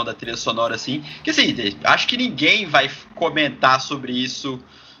essa questão da trilha sonora, assim. Que assim, acho que ninguém vai comentar sobre isso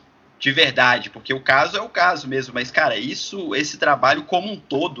de verdade, porque o caso é o caso mesmo. Mas, cara, esse trabalho como um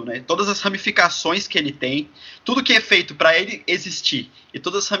todo, né? Todas as ramificações que ele tem, tudo que é feito para ele existir e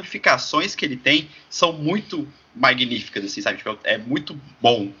todas as ramificações que ele tem são muito magníficas, assim, sabe? Tipo, é muito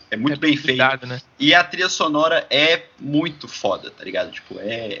bom, é muito bem feito. Né? E a trilha sonora é muito foda, tá ligado? Tipo,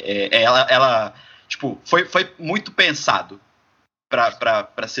 ela tipo, foi muito pensado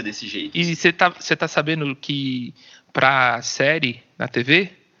pra ser desse jeito. E você tá sabendo que pra série na TV,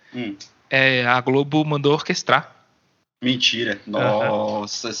 a Globo mandou orquestrar. Mentira.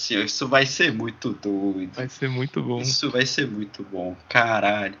 Nossa senhora, isso vai ser muito doido. Vai ser muito bom. Isso vai ser muito bom,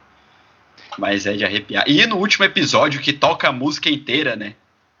 caralho. Mas é de arrepiar. E no último episódio, que toca a música inteira, né?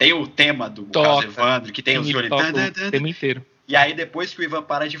 Tem o tema do caso Evandro, que tem os violinos. O tema inteiro. E aí, depois que o Ivan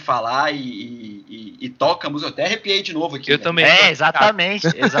para de falar e toca a música, eu até arrepiei de novo aqui. Eu também. Exatamente.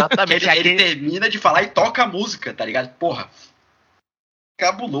 Ele termina de falar e toca a música, tá ligado? Porra.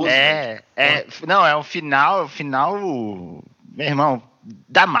 Cabuloso. Não, é um final, meu irmão,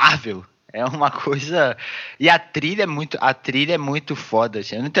 da Marvel. É uma coisa... E a trilha é muito foda,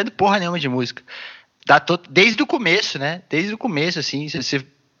 assim. Eu não entendo porra nenhuma de música. Desde o começo, né? Desde o começo, assim, se você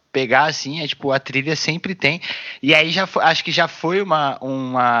pegar, assim, tipo, a trilha sempre tem. E aí acho que já foi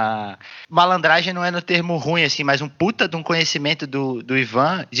uma malandragem, não é no termo ruim, assim, mas um puta de um conhecimento do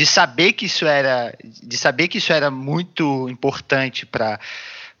Ivan, de saber que isso era muito importante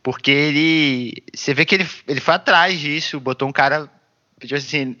porque você vê que ele foi atrás disso, botou um cara, tipo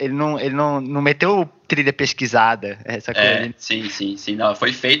assim, ele não meteu trilha pesquisada, essa coisa. Sim, não,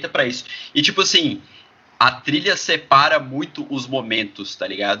 foi feita pra isso. E tipo assim, a trilha separa muito os momentos, tá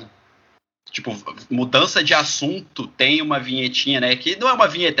ligado? Tipo, mudança de assunto, tem uma vinhetinha, né? Que não é uma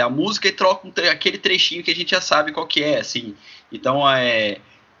vinheta, é a música e troca aquele trechinho que a gente já sabe qual que é, assim. Então,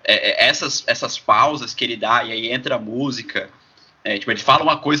 essas pausas que ele dá e aí entra a música. Tipo, ele fala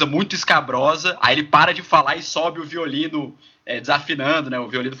uma coisa muito escabrosa, aí ele para de falar e sobe o violino desafinando, né? O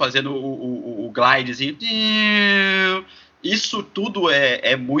violino fazendo o glidezinho. Isso tudo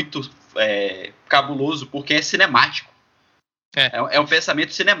é muito... cabuloso, porque é cinemático. É um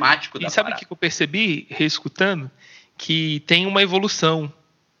pensamento cinemático da parada. E sabe o que eu percebi, reescutando? Que tem uma evolução.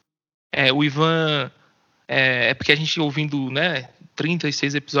 O Ivan... porque a gente ouvindo, né,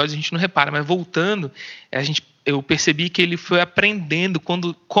 36 episódios, a gente não repara, mas voltando, eu percebi que ele foi aprendendo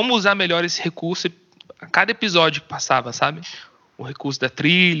como usar melhor esse recurso a cada episódio que passava, sabe? O recurso da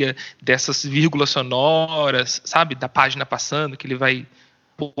trilha, dessas vírgulas sonoras, sabe? Da página passando, que ele vai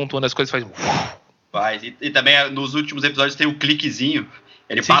pontuando as coisas, faz. E também nos últimos episódios tem um cliquezinho.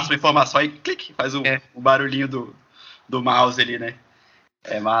 Ele passa uma informação e clique, faz o barulhinho do mouse ali, né?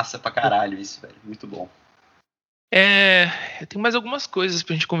 É massa pra caralho isso, velho. Muito bom. Tem mais algumas coisas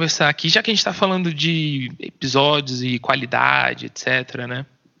pra gente conversar aqui, já que a gente tá falando de episódios e qualidade, etc, né?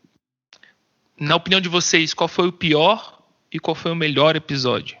 Na opinião de vocês, qual foi o pior e qual foi o melhor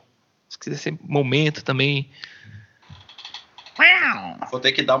episódio? Se quiser ser momento também... Vou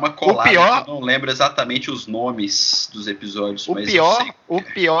ter que dar uma colada, eu não lembro exatamente os nomes dos episódios. O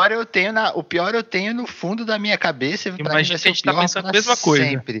pior eu tenho no fundo da minha cabeça. Imagina que a gente tá pensando a mesma coisa.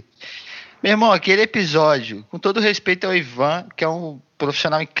 Sempre. Meu irmão, aquele episódio, com todo respeito ao Ivan, que é um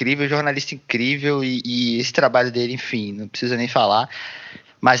profissional incrível, jornalista incrível, e esse trabalho dele, enfim, não precisa nem falar.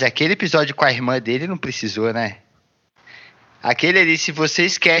 Mas aquele episódio com a irmã dele não precisou, né? Aquele ali, se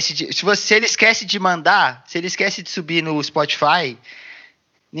ele esquece de mandar, se ele esquece de subir no Spotify,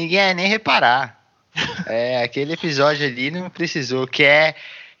 ninguém ia nem reparar. Aquele episódio ali não precisou,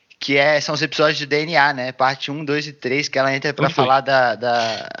 são os episódios de DNA, né? Parte 1, 2 e 3, que ela entra pra falar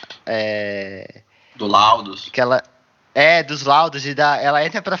do laudos. Que ela, dos laudos ela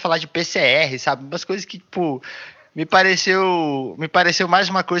entra pra falar de PCR, sabe? Umas coisas que, tipo, me pareceu mais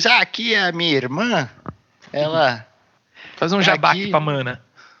uma coisa. Aqui é a minha irmã, ela... Faz um jabá aqui pra mana.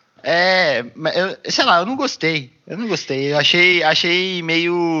 Sei lá, eu não gostei. Eu achei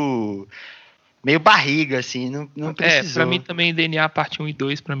meio barriga, assim, não precisou. Pra mim também, DNA parte 1 e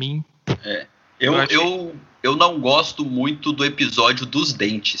 2, pra mim... Eu não gosto muito do episódio dos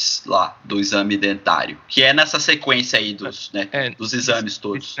dentes lá, do exame dentário, que é nessa sequência aí dos exames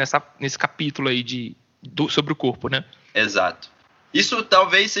todos. Nesse capítulo aí sobre o corpo, né? Exato. Isso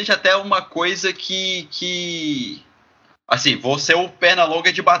talvez seja até uma coisa que assim, vou ser o perna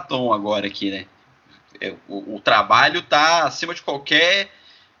longa de batom agora aqui, né? O trabalho tá acima de qualquer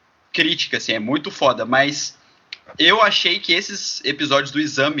crítica, assim, é muito foda, mas eu achei que esses episódios do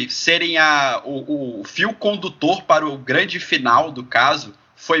exame serem o fio condutor para o grande final do caso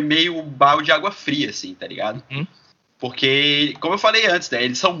foi meio balde de água fria, assim, tá ligado? Porque, como eu falei antes, né,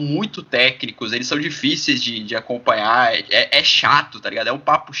 eles são muito técnicos, eles são difíceis de acompanhar, é chato, tá ligado? É um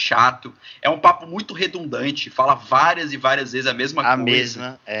papo chato, é um papo muito redundante, fala várias e várias vezes a mesma coisa. A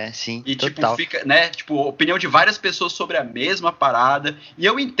mesma, sim, e, total. tipo, fica, né, tipo, opinião de várias pessoas sobre a mesma parada, e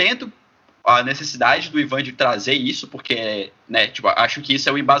eu entendo a necessidade do Ivan de trazer isso, porque, né, tipo, acho que isso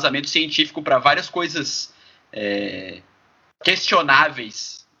é um embasamento científico para várias coisas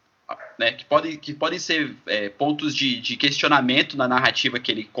questionáveis, né, que podem ser pontos de questionamento na narrativa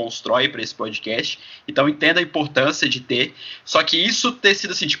que ele constrói para esse podcast. Então entenda a importância de ter. Só que isso ter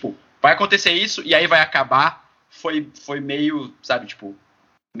sido assim, tipo, vai acontecer isso e aí vai acabar, foi meio, sabe, tipo,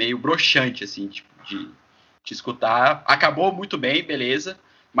 meio broxante, assim, tipo, de escutar. Acabou muito bem, beleza.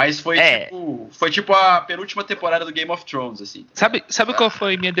 Mas foi tipo a penúltima temporada do Game of Thrones, assim. Sabe qual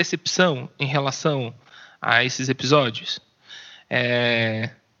foi a minha decepção em relação a esses episódios?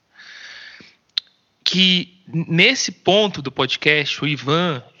 Que nesse ponto do podcast, o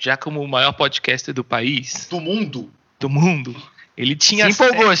Ivan, já como o maior podcaster do país... Do mundo, ele tinha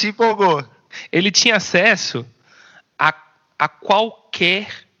se empolgou. Ele tinha acesso a qualquer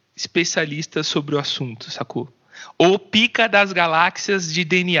especialista sobre o assunto, sacou? Ou pica das galáxias de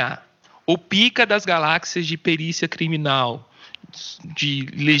DNA, ou pica das galáxias de perícia criminal, de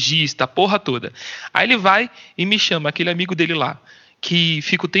legista, a porra toda. Aí ele vai e me chama, aquele amigo dele lá, que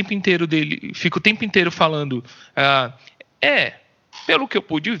fica o tempo inteiro falando, pelo que eu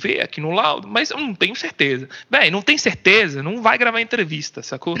pude ver aqui no laudo, mas eu não tenho certeza. Bem, não tem certeza, não vai gravar entrevista,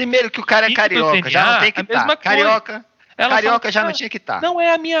 sacou? Primeiro que o cara é carioca, DNA, já não tem que estar. Carioca já não tinha que estar. Não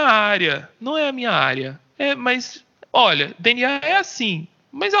é a minha área. Mas, olha, DNA é assim.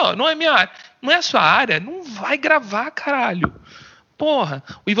 Mas, não é minha área. Não é a sua área, não vai gravar, caralho. Porra,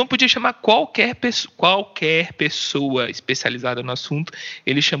 o Ivan podia chamar qualquer pessoa especializada no assunto.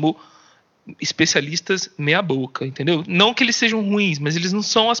 Ele chamou especialistas meia boca, entendeu? Não que eles sejam ruins, mas eles não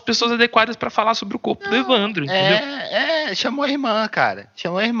são as pessoas adequadas para falar sobre o corpo do Evandro, entendeu? Chamou a irmã, cara.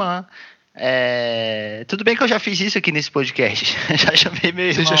 Tudo bem que eu já fiz isso aqui nesse podcast. Já chamei meu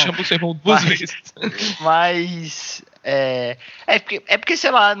irmão. Você já chamou seu irmão duas vezes. Mas porque,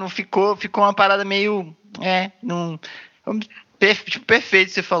 sei lá, não ficou uma parada meio...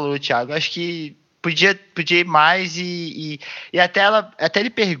 Perfeito você falou, Thiago. Acho que podia ir mais e até ele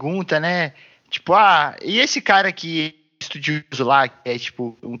pergunta, né? Tipo, e esse cara aqui, estudioso lá, que é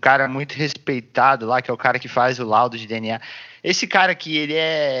tipo um cara muito respeitado lá, que é o cara que faz o laudo de DNA. Esse cara aqui, ele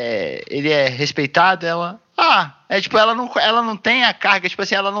é respeitado? Tipo, ela não tem a carga, tipo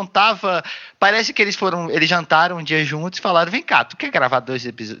assim, ela não tava... Parece que eles jantaram um dia juntos e falaram, vem cá, tu quer gravar dois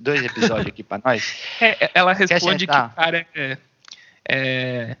episódios aqui pra nós? Ela responde que o cara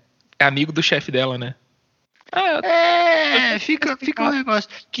é amigo do chefe dela, né? Fica um negócio.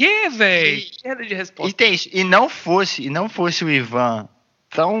 Que, velho? Queda de resposta. E tem isso. E não fosse o Ivan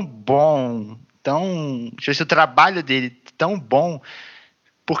tão bom, o trabalho dele tão bom,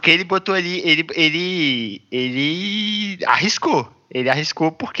 porque ele botou ali, ele arriscou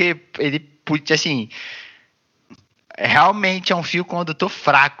porque ele podia, assim, realmente é um fio condutor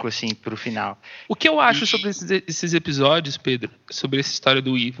fraco, assim, pro final. O que eu acho sobre esses episódios, Pedro, sobre essa história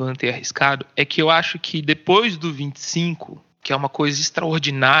do Ivan ter arriscado, é que eu acho que depois do 25, que é uma coisa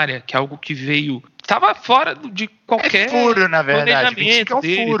extraordinária, que é algo que veio... Tava fora de qualquer... furo, na verdade. 25 é um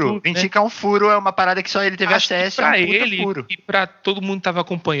furo. 25 é um furo, é uma parada que só ele teve acesso. Pra ele furo. E pra todo mundo que tava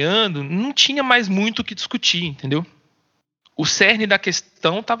acompanhando, não tinha mais muito o que discutir, entendeu? O cerne da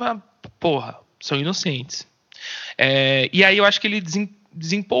questão tava... são inocentes. E aí eu acho que ele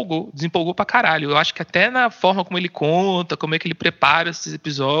desempolgou pra caralho. Eu acho que até na forma como ele conta, como é que ele prepara esses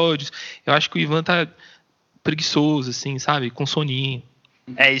episódios, eu acho que o Ivan tá preguiçoso, assim, sabe? Com soninho.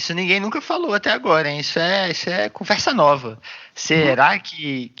 Isso ninguém nunca falou até agora, hein? Isso é conversa nova. Será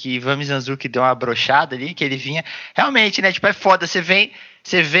que Ivan Mizanzuki deu uma brochada ali, que ele vinha... Realmente, né? Tipo, é foda, você vem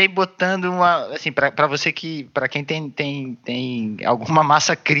botando uma... Assim, pra quem tem alguma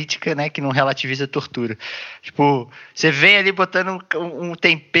massa crítica, né? Que não relativiza a tortura. Tipo, você vem ali botando um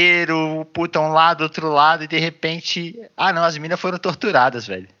tempero, puta, um lado, outro lado, e de repente... Ah, não, as minas foram torturadas,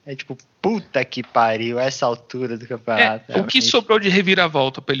 velho. É tipo, puta que pariu, essa altura do campeonato. O que sobrou de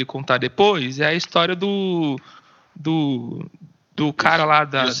reviravolta pra ele contar depois é a história do cara lá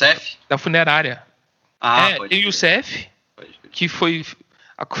da funerária. Tem o Youssef, que foi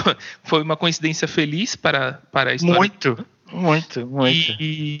uma coincidência feliz para a história. Muito.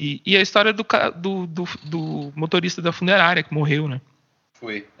 E a história do motorista da funerária que morreu, né?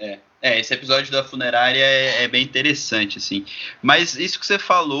 Foi, esse episódio da funerária é bem interessante, assim. Mas isso que você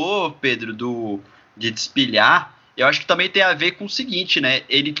falou, Pedro, de despilhar, eu acho que também tem a ver com o seguinte, né?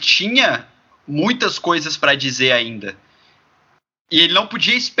 Ele tinha muitas coisas pra dizer ainda. E ele não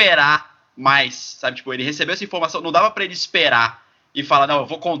podia esperar mais, sabe? Tipo, ele recebeu essa informação, não dava pra ele esperar e falar, não, eu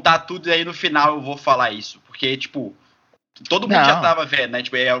vou contar tudo e aí no final eu vou falar isso. Porque, tipo, todo mundo já tava vendo, né?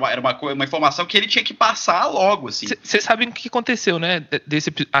 Tipo, era uma informação que ele tinha que passar logo, assim. Vocês sabem o que aconteceu, né?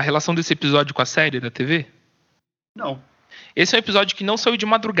 A relação desse episódio com a série da TV? Não. Esse é um episódio que não saiu de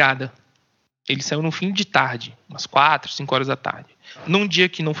madrugada. Ele saiu no fim de tarde, umas 4, 5 horas da tarde. Num dia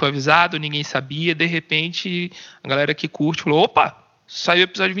que não foi avisado, ninguém sabia, de repente a galera que curte falou, opa, saiu o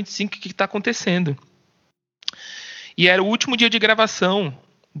episódio 25, o que tá acontecendo? E era o último dia de gravação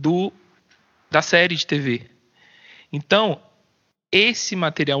da série de TV. Então, esse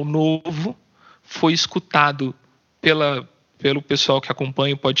material novo foi escutado pelo pessoal que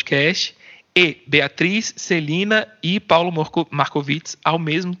acompanha o podcast, e Beatriz, Celina e Paulo Markovits ao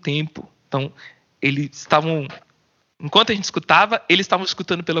mesmo tempo. Então, eles estavam... Enquanto a gente escutava, eles estavam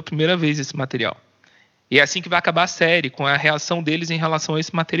escutando pela primeira vez esse material. E é assim que vai acabar a série, com a reação deles em relação a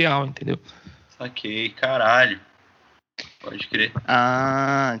esse material, entendeu? Saquei, caralho. Pode crer.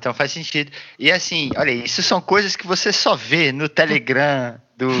 Ah, então faz sentido. E assim, olha, isso são coisas que você só vê no Telegram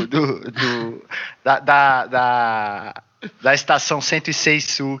da estação 106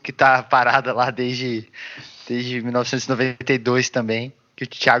 Sul, que tá parada lá desde 1992 também. Que o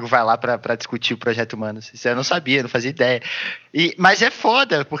Thiago vai lá pra discutir o Projeto Humanos. Isso eu não sabia, não fazia ideia. Mas é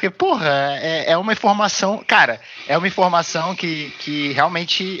foda, porque, porra, é uma informação... Cara, é uma informação que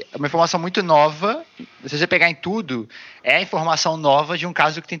realmente... É uma informação muito nova. Se você pegar em tudo, é a informação nova de um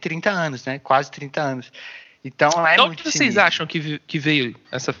caso que tem 30 anos, né? Quase 30 anos. Então, de onde vocês acham que veio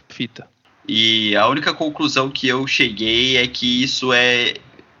essa fita? E a única conclusão que eu cheguei é que isso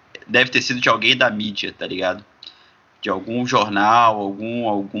deve ter sido de alguém da mídia, tá ligado? De algum jornal,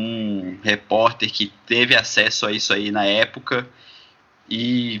 algum repórter que teve acesso a isso aí na época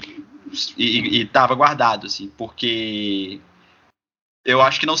e tava guardado, assim, porque eu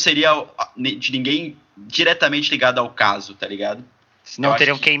acho que não seria de ninguém diretamente ligado ao caso, tá ligado? Não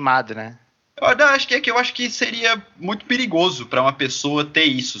teriam queimado, né? Eu acho que seria muito perigoso pra uma pessoa ter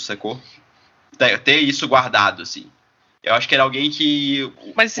isso, sacou? Ter isso guardado, assim. Eu acho que era alguém que...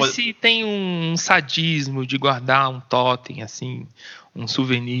 Mas e se tem um sadismo de guardar um totem, assim, um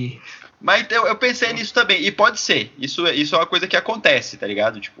souvenir? Mas eu pensei nisso também, e pode ser. Isso é uma coisa que acontece, tá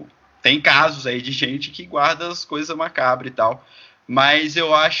ligado? Tipo, tem casos aí de gente que guarda as coisas macabras e tal. Mas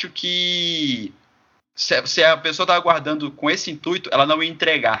eu acho que se a pessoa tava guardando com esse intuito, ela não ia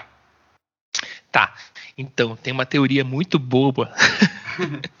entregar. Tá, então, tem uma teoria muito boba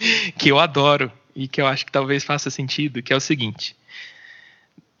que eu adoro. E que eu acho que talvez faça sentido, que é o seguinte.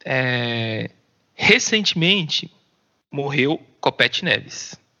 Recentemente, morreu Copete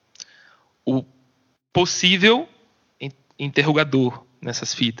Neves. O possível interrogador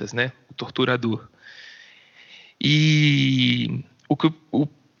nessas fitas, né? O torturador. E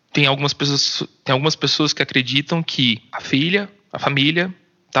tem algumas pessoas que acreditam que a família,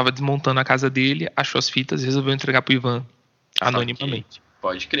 estava desmontando a casa dele, achou as fitas e resolveu entregar pro Ivan anonimamente.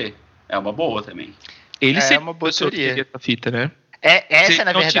 Pode crer. É uma boa também. Ele é uma boa teoria. Essa fita, né? Essa,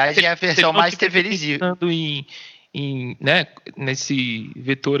 na verdade, é a versão mais televisível. Né, nesse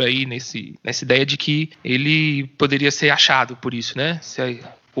vetor aí, nessa ideia de que ele poderia ser achado por isso, né? Ser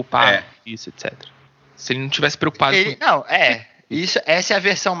culpado disso, etc. Se ele não tivesse preocupado com isso. Essa é a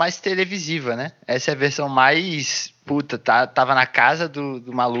versão mais televisiva, né? Essa é a versão mais... Puta, tava na casa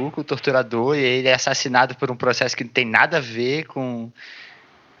do maluco, o torturador, e ele é assassinado por um processo que não tem nada a ver com...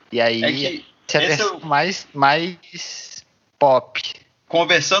 E aí, essa é a versão mais pop.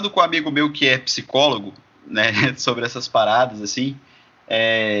 conversando com um amigo meu que é psicólogo, né, sobre essas paradas, assim,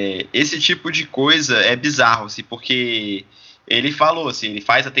 esse tipo de coisa é bizarro, assim, porque ele falou, assim, ele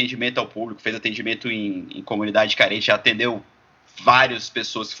faz atendimento ao público, fez atendimento em comunidade carente, já atendeu várias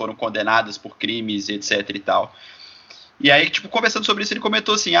pessoas que foram condenadas por crimes, etc e tal. E aí, tipo, conversando sobre isso, ele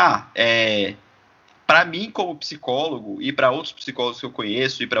comentou assim, para mim, como psicólogo, e para outros psicólogos que eu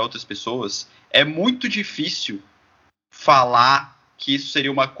conheço, e para outras pessoas, é muito difícil falar que isso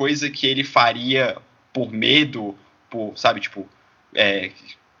seria uma coisa que ele faria por medo, por, sabe, tipo,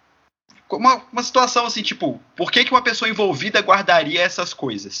 uma situação assim, tipo, por que uma pessoa envolvida guardaria essas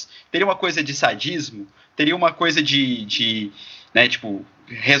coisas? Teria uma coisa de sadismo? Teria uma coisa de né, tipo,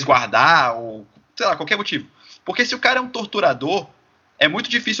 resguardar, ou, sei lá, qualquer motivo. Porque se o cara é um torturador, é muito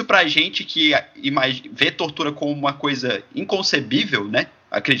difícil pra gente que vê tortura como uma coisa inconcebível, né?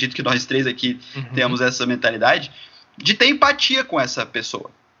 Acredito que nós três aqui temos essa mentalidade, de ter empatia com essa pessoa.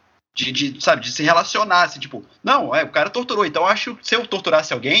 Sabe, de se relacionar, assim, tipo, não, o cara torturou, então eu acho que se eu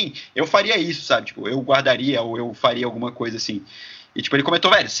torturasse alguém, eu faria isso, sabe, tipo, eu guardaria ou eu faria alguma coisa assim. E tipo, ele comentou,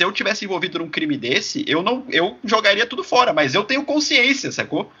 velho, se eu tivesse envolvido num crime desse, eu jogaria tudo fora, mas eu tenho consciência,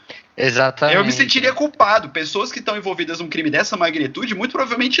 sacou? Exatamente. Eu me sentiria culpado. Pessoas que estão envolvidas num crime dessa magnitude, muito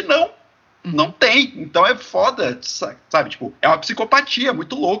provavelmente não tem. Então é foda, sabe, tipo, é uma psicopatia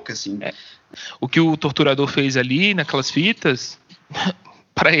muito louca, assim. O que o torturador fez ali, naquelas fitas,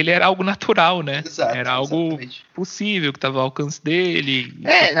 para ele era algo natural, né? Exato, era algo exatamente. Possível, que estava ao alcance dele.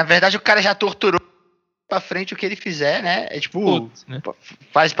 Na verdade, o cara já torturou pra frente o que ele fizer, né? É tipo, né?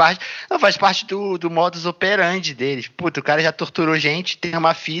 faz parte do modus operandi dele. Puta, o cara já torturou gente, tem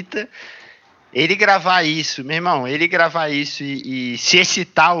uma fita. Ele gravar isso, meu irmão, e se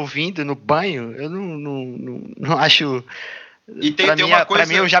excitar ouvindo no banho, eu não acho. E tem uma coisa, pra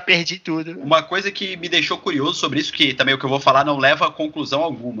mim, eu já perdi tudo. Uma coisa que me deixou curioso sobre isso, que também o que eu vou falar não leva a conclusão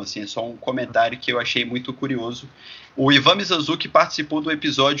alguma, assim, é só um comentário que eu achei muito curioso. O Ivan Mizanzuki participou do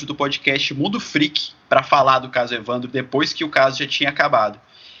episódio do podcast Mundo Freak para falar do caso Evandro depois que o caso já tinha acabado.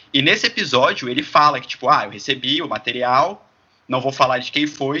 E nesse episódio ele fala que, tipo, eu recebi o material, não vou falar de quem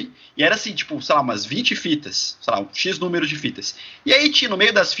foi, e era assim, tipo, sei lá, umas 20 fitas, sei lá, um X número de fitas. E aí no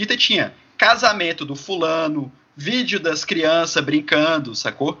meio das fitas tinha casamento do fulano, vídeo das crianças brincando,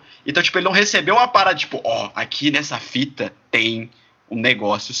 sacou? Então, tipo, ele não recebeu uma parada, tipo, aqui nessa fita tem um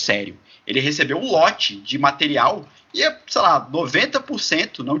negócio sério. Ele recebeu um lote de material e, sei lá,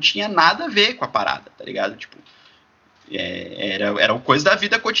 90% não tinha nada a ver com a parada, tá ligado? Tipo, era coisa da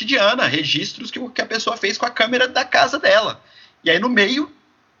vida cotidiana, registros que a pessoa fez com a câmera da casa dela. E aí no meio,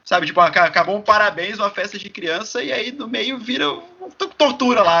 sabe, tipo, acabou um parabéns, uma festa de criança, e aí no meio vira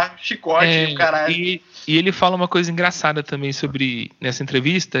tortura lá, chicote, o caralho. E ele fala uma coisa engraçada também nessa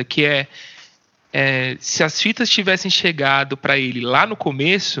entrevista, que se as fitas tivessem chegado para ele lá no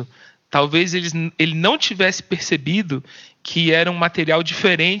começo, talvez ele não tivesse percebido que era um material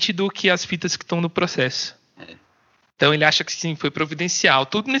diferente do que as fitas que estão no processo. Então ele acha que sim, foi providencial.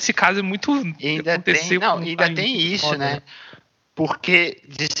 Tudo nesse caso é muito... Ainda tem isso, né? Porque,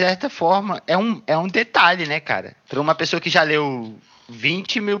 de certa forma, é um detalhe, né, cara? Para uma pessoa que já leu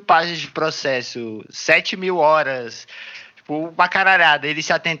 20 mil páginas de processo, 7 mil horas, tipo, uma caralhada, ele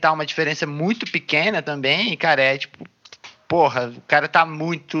se atentar a uma diferença muito pequena também, cara, tipo, porra, o cara tá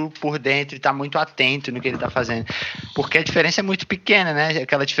muito por dentro e tá muito atento no que ele tá fazendo. Porque a diferença é muito pequena, né?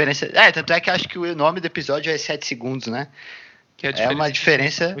 Aquela diferença... tanto é que acho que o nome do episódio é 7 segundos, né? É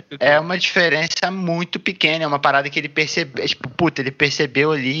uma diferença muito pequena, é uma parada que ele percebeu, tipo, puta, ele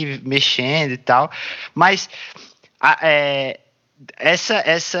percebeu ali mexendo e tal, mas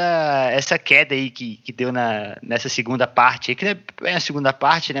essa queda aí que deu nessa segunda parte, que não é a segunda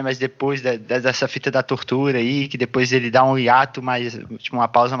parte, né, mas depois dessa fita da tortura aí, que depois ele dá um hiato, mais, tipo, uma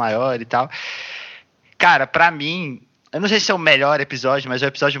pausa maior e tal, cara, pra mim, eu não sei se é o melhor episódio, mas é o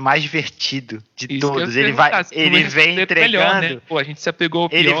episódio mais divertido de todos. Ele vem entregando. Melhor, né? Pô, a gente se apegou ao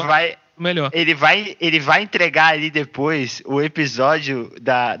pior. Melhor. Ele vai entregar ali depois o episódio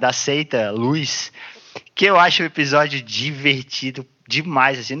da seita Luz, que eu acho um episódio divertido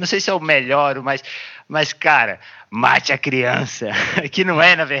demais, assim. Não sei se é o melhor, mas cara, mate a criança, que não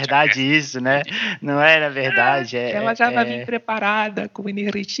é na verdade isso, né? Não é na verdade. Ela já vai vir preparada com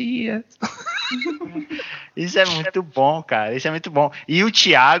energia. Isso é muito bom, cara. Isso é muito bom. E o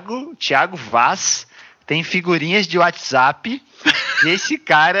Thiago Vaz tem figurinhas de WhatsApp desse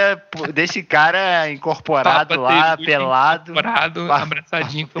cara incorporado lá, pelado.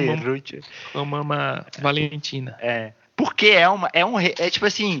 Abraçadinho com a mama Valentina. Porque tipo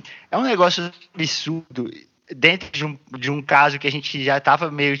assim, é um negócio absurdo dentro de um caso que a gente já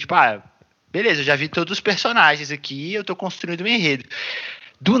tava meio tipo, beleza, eu já vi todos os personagens aqui, eu tô construindo um enredo.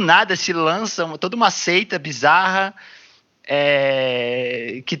 Do nada se lança toda uma seita bizarra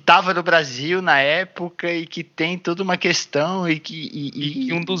que tava no Brasil na época e que tem toda uma questão e que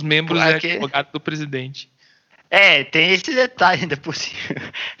um dos membros é advogado do presidente. Tem esse detalhe ainda por cima.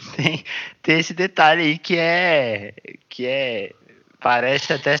 Tem esse detalhe aí que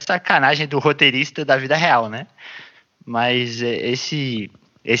parece até sacanagem do roteirista da vida real, né? Mas esse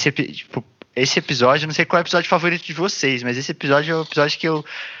episódio, não sei qual é o episódio favorito de vocês, mas esse episódio é o episódio que eu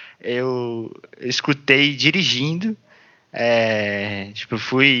escutei dirigindo.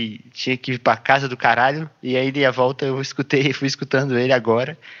 Tinha que ir pra casa do caralho, e aí de a volta fui escutando ele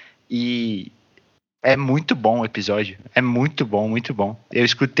agora, e é muito bom o episódio, é muito bom, muito bom. Eu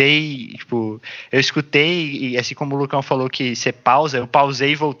escutei, e assim como o Lucão falou que você pausa, eu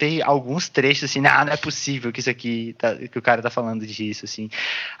pausei e voltei alguns trechos, assim, não é possível que isso aqui, que o cara tá falando disso, assim.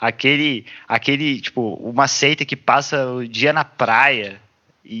 Aquele, uma seita que passa o dia na praia,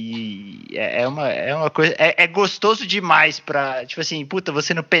 e é uma coisa, é gostoso demais pra, puta,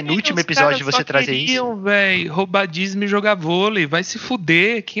 você no penúltimo episódio você trazer isso. Velho, roubar dízimo e jogar vôlei, vai se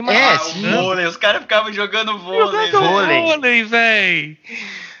fuder, que maravilha. Vôlei, os caras ficavam jogando vôlei, velho.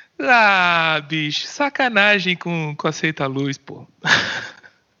 Bicho, sacanagem com Aceita a Luz, pô.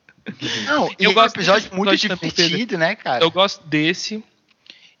 Não, eu gosto de um episódio muito divertido, né, cara? Eu gosto desse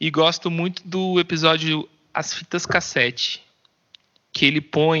e gosto muito do episódio As Fitas Cassete, que ele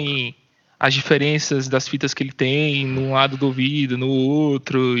põe as diferenças das fitas que ele tem num lado do ouvido, no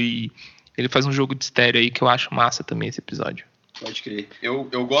outro, e ele faz um jogo de estéreo aí que eu acho massa também esse episódio. Pode crer.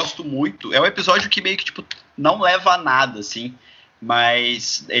 Eu gosto muito. É um episódio que meio que, não leva a nada, assim,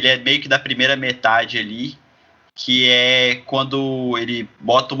 mas ele é meio que da primeira metade ali, que é quando ele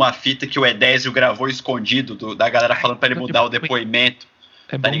bota uma fita que o Edésio gravou escondido da galera falando pra ele mudar o depoimento,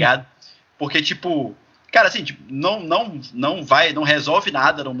 tá ligado? Porque, cara, assim, não resolve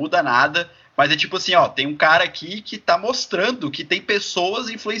nada, não muda nada, mas é assim, tem um cara aqui que tá mostrando que tem pessoas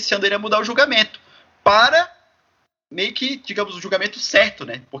influenciando ele a mudar o julgamento, para meio que, digamos, o julgamento certo,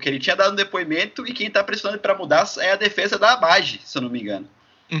 né? Porque ele tinha dado um depoimento e quem tá pressionando ele pra mudar é a defesa da Abage, se eu não me engano.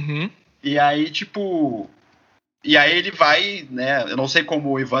 Uhum. E aí, e aí ele vai, né, eu não sei como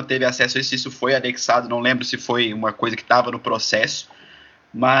o Ivan teve acesso a isso, se isso foi anexado, não lembro se foi uma coisa que tava no processo,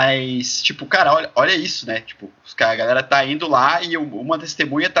 mas, cara, olha isso, né? A galera tá indo lá e uma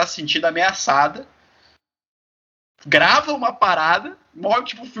testemunha tá se sentindo ameaçada. Grava uma parada, morre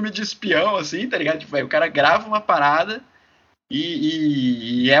filme de espião, assim, tá ligado? O cara grava uma parada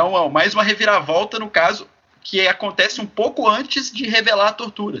e é mais uma reviravolta, no caso, que acontece um pouco antes de revelar a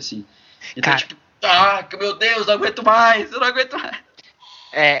tortura, assim. Então, meu Deus, não aguento mais, eu não aguento mais.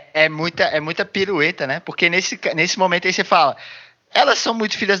 É muita pirueta, né? Porque nesse momento aí você fala... Elas são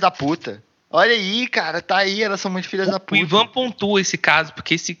muito filhas da puta. Olha aí, cara, tá aí, elas são muito filhas da puta. O Ivan pontua esse caso,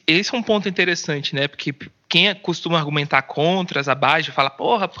 porque esse é um ponto interessante, né? Porque quem costuma argumentar contra as Abage fala,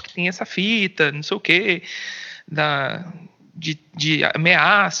 porra, porque tem essa fita, não sei o quê, de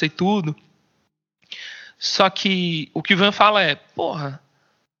ameaça e tudo. Só que o que o Ivan fala é, porra,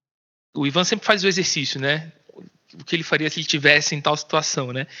 o Ivan sempre faz o exercício, né? O que ele faria se ele estivesse em tal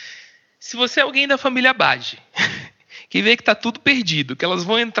situação, né? Se você é alguém da família Abage... que vê que tá tudo perdido, que elas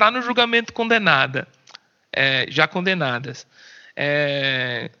vão entrar no julgamento já condenadas.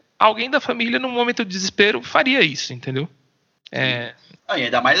 Alguém da família, num momento de desespero, faria isso, entendeu?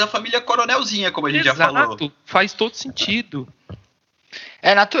 Ainda mais a família Coronelzinha, como a gente já falou. Faz todo sentido.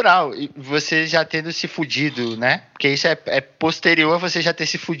 É natural, e você já tendo se fudido, né? Porque isso é posterior a você já ter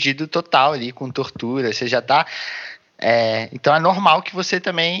se fudido total ali, com tortura, você já tá... então é normal que você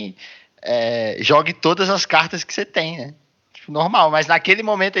também... jogue todas as cartas que você tem, né? Normal, mas naquele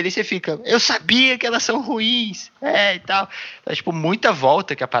momento ali você fica, eu sabia que elas são ruins, e tal. Então, muita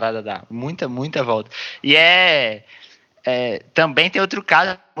volta que a parada dá, muita volta. E também tem outro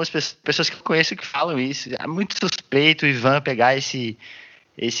caso, algumas pessoas que eu conheço que falam isso, é muito suspeito o Ivan pegar esse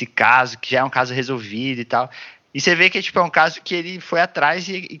caso, que já é um caso resolvido e tal. E você vê que é um caso que ele foi atrás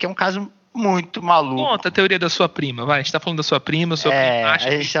e que é um caso muito maluco. Conta a teoria da sua prima, vai. A gente tá falando da sua prima acha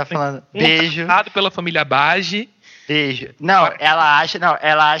a gente tá falando, beijo. Pela família Abage. Beijo. Não, ela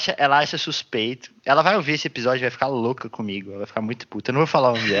acha suspeito. Ela vai ouvir esse episódio e vai ficar louca comigo. Ela vai ficar muito puta. Eu não vou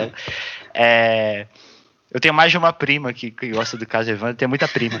falar o nome dela. Eu tenho mais de uma prima que gosta do caso Evandro. Eu tenho muita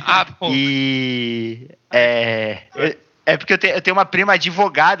prima. E... porque eu tenho uma prima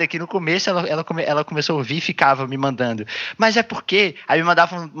advogada que no começo ela começou a ouvir e ficava me mandando. Mas é porque... Aí me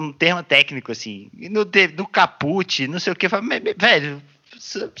mandava um termo técnico, assim. No caput, não sei o que. Velho,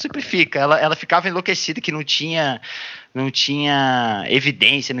 simplifica. Ela ficava enlouquecida que não tinha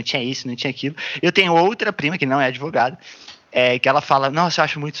evidência, não tinha isso, não tinha aquilo. Eu tenho outra prima que não é advogada, que ela fala, nossa, eu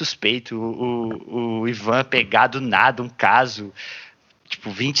acho muito suspeito o Ivan pegar do nada um caso, tipo,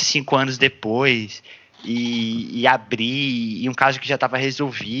 25 anos depois, e abrir, e um caso que já estava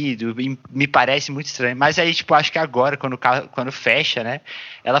resolvido, e me parece muito estranho. Mas aí, tipo, acho que agora, quando fecha, né,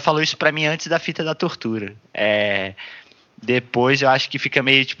 ela falou isso pra mim antes da fita da tortura. Depois eu acho que fica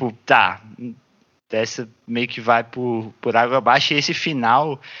meio, tipo, tá, essa meio que vai por água abaixo, e esse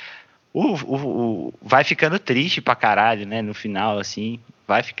final... vai ficando triste pra caralho, né? No final, assim,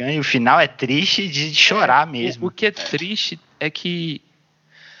 vai ficando. E o final é triste de chorar mesmo. O que é triste é que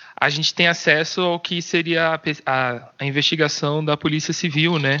a gente tem acesso ao que seria a investigação da Polícia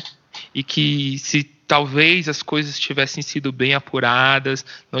Civil, né? E que se talvez as coisas tivessem sido bem apuradas,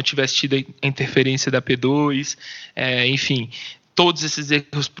 não tivesse tido a interferência da P2, enfim, todos esses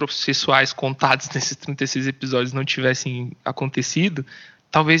erros processuais contados nesses 36 episódios não tivessem acontecido,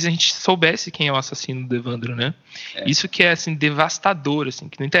 talvez a gente soubesse quem é o assassino do Evandro, né? Isso que é, assim, devastador, assim,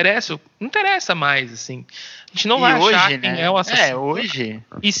 que não interessa mais, assim. A gente não vai achar hoje, quem né? é o assassino. Hoje.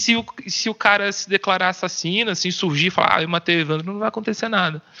 E se o cara se declarar assassino, assim, surgir e falar, eu matei o Evandro, não vai acontecer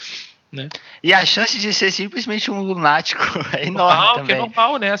nada, né? E a chance de ser simplesmente um lunático é enorme também. Que é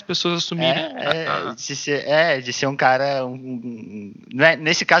normal, né? As pessoas assumirem. De ser um cara...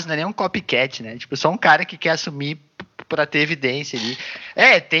 nesse caso não é nem um copycat, né? Tipo, só um cara que quer assumir para ter evidência ali.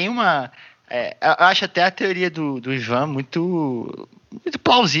 Tem uma... eu acho até a teoria do Ivan muito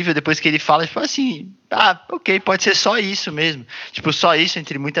plausível, depois que ele fala, tipo assim, ok, pode ser só isso mesmo. Tipo, só isso,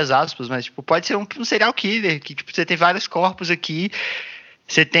 entre muitas aspas, mas tipo, pode ser um serial killer, que tipo, você tem vários corpos aqui,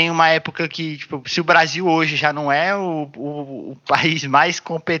 você tem uma época que, tipo, se o Brasil hoje já não é o país mais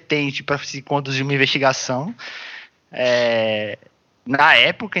competente para se conduzir uma investigação, na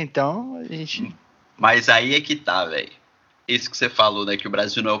época, então, a gente... Mas aí é que tá, velho. Isso que você falou, né, que o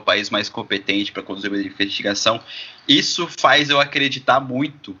Brasil não é o país mais competente para conduzir uma investigação, isso faz eu acreditar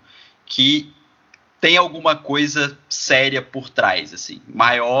muito que tem alguma coisa séria por trás, assim,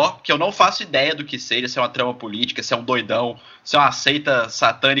 maior, que eu não faço ideia do que seja, se é uma trama política, se é um doidão, se é uma seita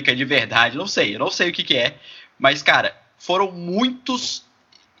satânica de verdade, eu não sei o que é, mas, cara, foram muitas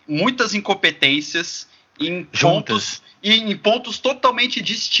incompetências em pontos totalmente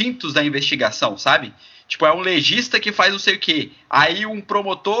distintos da investigação, sabe? Tipo, é um legista que faz não sei o quê. Aí um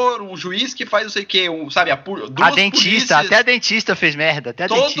promotor, um juiz que faz não sei o quê. Até a dentista fez merda.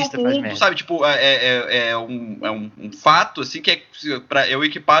 Todo mundo, sabe? Tipo, é um fato, assim, que eu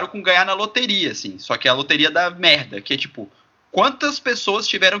equiparo com ganhar na loteria, assim. Só que é a loteria da merda. Que é, tipo, quantas pessoas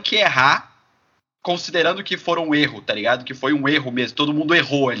tiveram que errar, considerando que foram um erro, tá ligado? Que foi um erro mesmo. Todo mundo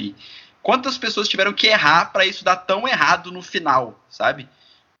errou ali. Quantas pessoas tiveram que errar pra isso dar tão errado no final, sabe?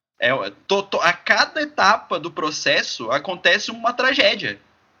 A cada etapa do processo acontece uma tragédia.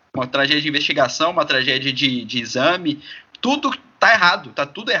 Uma tragédia de investigação, uma tragédia de exame. Tudo tá errado, tá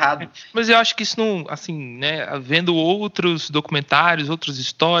tudo errado. Mas eu acho que isso não, assim, né, vendo outros documentários, outras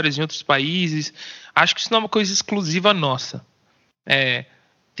histórias em outros países, acho que isso não é uma coisa exclusiva nossa.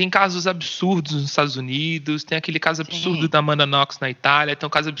 Tem casos absurdos nos Estados Unidos, tem aquele caso absurdo da Amanda Knox na Itália, tem um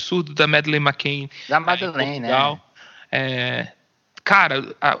caso absurdo da Madeleine McCann em Portugal.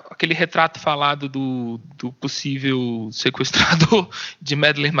 Cara, aquele retrato falado do possível sequestrador de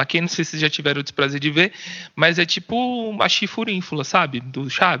Madeleine McCann, não sei se vocês já tiveram o desprazer de ver, mas é tipo uma chifurínfula, sabe? Do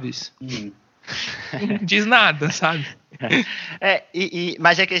Chaves. Não diz nada, sabe?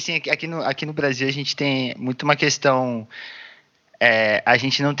 Mas é que assim, aqui no Brasil a gente tem muito uma questão... a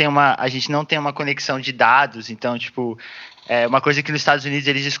gente não tem uma conexão de dados, então, tipo... uma coisa que nos Estados Unidos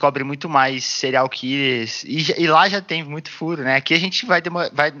eles descobrem muito mais serial killers, e lá já tem muito furo, né? Aqui a gente vai ter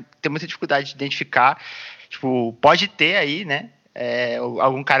muita dificuldade de identificar. Tipo, pode ter aí, né?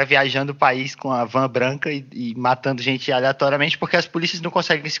 Algum cara viajando o país com a van branca e matando gente aleatoriamente, porque as polícias não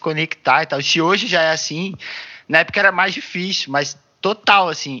conseguem se conectar e tal. Se hoje já é assim, na época era mais difícil, mas total,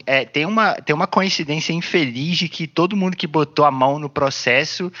 assim, tem uma coincidência infeliz de que todo mundo que botou a mão no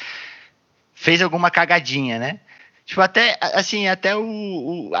processo fez alguma cagadinha, né? Tipo, até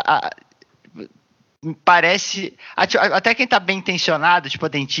parece... Até quem tá bem intencionado, tipo a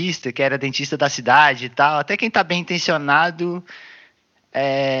dentista, que era dentista da cidade e tal, até quem tá bem intencionado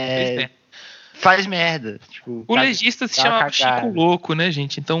faz merda. Tipo, o legista se chama Chico Louco, né,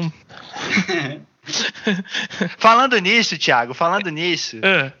 gente? Então... Falando nisso, Thiago,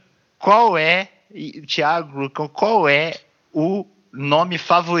 qual é o nome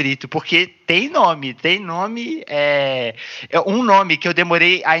favorito? Porque tem nome, um nome que eu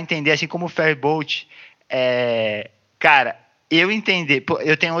demorei a entender, assim como o Ferryboat, cara, eu entender... Pô,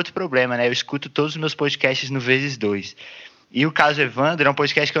 eu tenho outro problema, né? Eu escuto todos os meus podcasts no vezes 2. E o Caso Evandro é um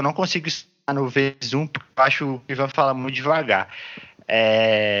podcast que eu não consigo escutar no vezes 1, porque eu acho que o Ivan fala muito devagar.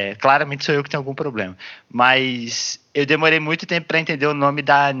 Claramente sou eu que tenho algum problema. Mas eu demorei muito tempo para entender o nome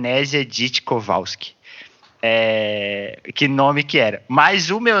da Anésia Dit Kowalski. Que nome que era. Mas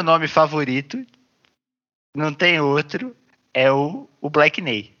o meu nome favorito, não tem outro, é o Black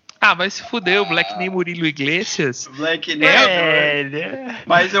Ney. Ah, vai se fuder, o Black Ney Murilo Iglesias. Black Ney.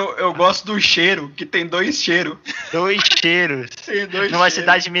 Mas eu gosto do cheiro, que tem 2 cheiros. 2 cheiros. Tem 2 Numa cheiros.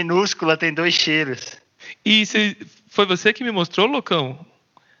 cidade minúscula tem 2 cheiros. E foi você que me mostrou, Loucão?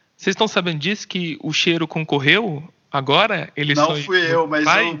 Vocês estão sabendo disso, que o cheiro concorreu agora? Não fui eu,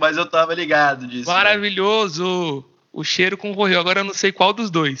 mas eu tava ligado disso. Maravilhoso! O cheiro concorreu, agora eu não sei qual dos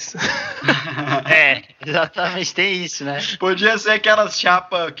dois. Exatamente, tem isso, né? Podia ser aquelas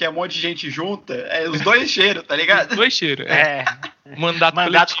chapas que é um monte de gente junta, os 2 cheiros, tá ligado? Os 2 cheiros,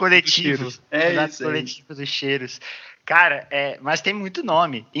 Mandato coletivo. Mandato isso coletivo dos cheiros. Cara, mas tem muito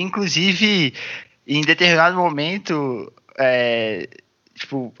nome. Inclusive, em determinado momento,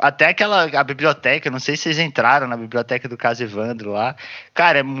 tipo, até a biblioteca, não sei se vocês entraram na biblioteca do Caso Evandro lá,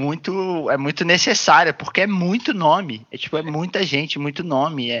 cara, é muito necessária, porque é muito nome, é muita gente, muito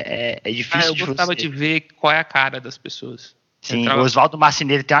nome, é difícil de eu gostava de ver qual é a cara das pessoas. Sim, o Oswaldo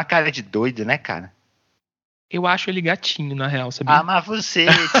Marcineiro tem uma cara de doido, né, cara? Eu acho ele gatinho, na real, sabia? Ah, mas você,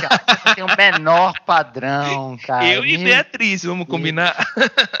 Thiago, tem um menor padrão, cara. Eu e Beatriz, vamos combinar?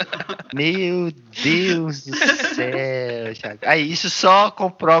 Meu Deus do céu, Thiago. Aí, isso só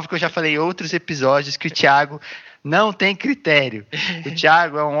comprova que eu já falei em outros episódios que o Thiago não tem critério. O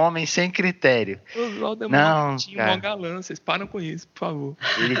Thiago é um homem sem critério. O Oswaldo é mó galã, vocês param com isso, por favor.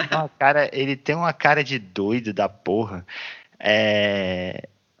 Ele tem uma cara de doido da porra.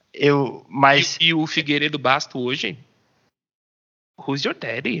 E o Figueiredo Basto hoje? Who's your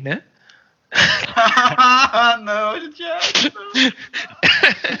daddy, né? Não, Thiago,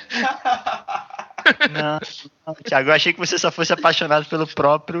 não, Thiago, eu achei que você só fosse apaixonado pelo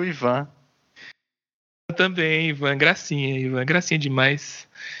próprio Ivan. Eu também, Ivan, gracinha demais.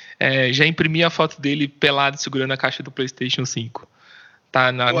 Já imprimi a foto dele pelado segurando a caixa do PlayStation 5. Tá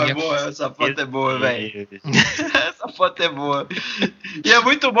na minha... boa, essa foto é boa, velho. Essa foto é boa. E é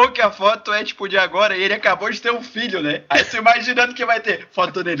muito bom que a foto é tipo de agora e ele acabou de ter um filho, né? Aí você imaginando que vai ter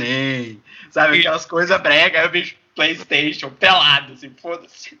foto do neném, sabe? Aquelas coisas brega, aí eu vejo PlayStation pelado, assim,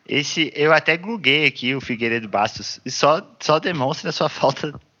 foda-se. Eu até googlei aqui o Figueiredo Bastos e só demonstra a sua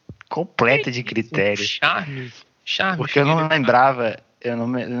falta completa de critério. Charme. Porque eu não lembrava. Eu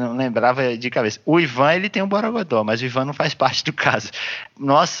não lembrava de cabeça. O Ivan, ele tem um borogodó, mas o Ivan não faz parte do caso.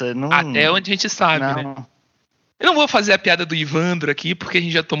 Nossa, não... Até onde a gente sabe, né? Eu não vou fazer a piada do Ivandro aqui, porque a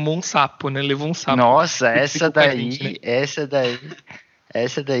gente já tomou um sapo, né? Levou um sapo. Nossa, essa daí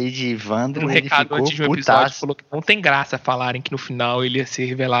de Ivandro, ele recado antes de um episódio falou que não tem graça falarem que no final ele ia se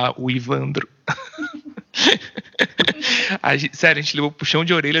revelar o Ivandro. Sério, a gente levou o puxão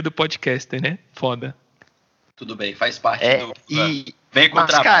de orelha do podcaster, né? Foda. Tudo bem, faz parte do... Vem com o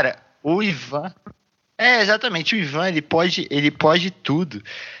trabalho. Cara, o Ivan... exatamente, o Ivan, ele pode tudo.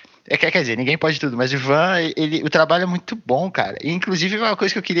 Quer dizer, ninguém pode tudo, mas o Ivan, o trabalho é muito bom, cara. E, inclusive, uma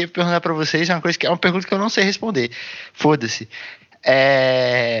coisa que eu queria perguntar pra vocês, é uma pergunta que eu não sei responder. Foda-se.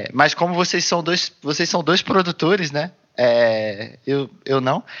 Mas como vocês são dois produtores, né? Eu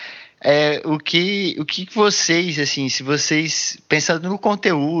não. O que vocês, assim, se vocês, pensando no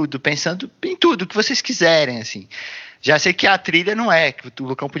conteúdo, pensando em tudo que vocês quiserem, assim, já sei que a trilha não que o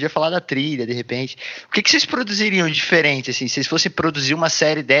Lucão podia falar da trilha, de repente, o que vocês produziriam diferente, assim, se vocês fossem produzir uma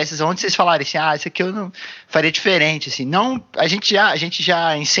série dessas, onde vocês falarem assim, isso aqui eu não faria diferente, assim, não, a gente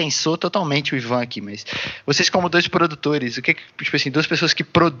já incensou totalmente o Ivan aqui, mas vocês como 2 produtores, o que, tipo assim, 2 pessoas que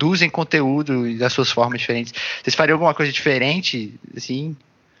produzem conteúdo das suas formas diferentes, vocês fariam alguma coisa diferente, assim?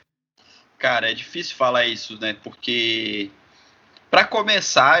 Cara, é difícil falar isso, né? Porque, pra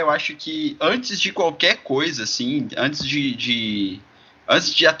começar, eu acho que antes de qualquer coisa, assim, antes de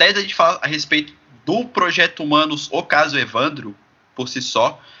até a gente falar a respeito do Projeto Humanos, o Caso Evandro, por si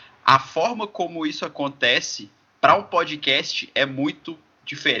só, a forma como isso acontece para um podcast é muito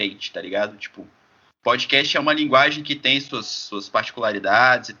diferente, tá ligado? Tipo, podcast é uma linguagem que tem suas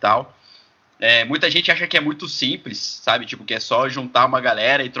particularidades e tal. Muita gente acha que é muito simples, sabe? Tipo, que é só juntar uma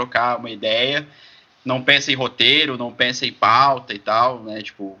galera e trocar uma ideia. Não pensa em roteiro, não pensa em pauta e tal, né?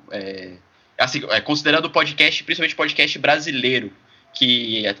 Tipo, assim, considerando o podcast, principalmente podcast brasileiro,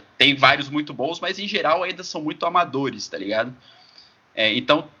 que tem vários muito bons, mas em geral ainda são muito amadores, tá ligado?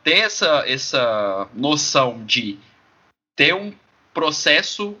 Então, ter essa noção de ter um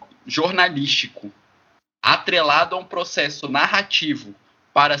processo jornalístico atrelado a um processo narrativo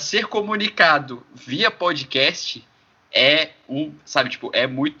para ser comunicado via podcast é é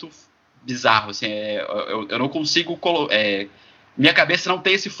muito bizarro, assim, eu não consigo minha cabeça não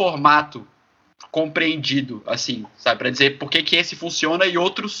tem esse formato compreendido, assim, sabe, para dizer por que esse funciona e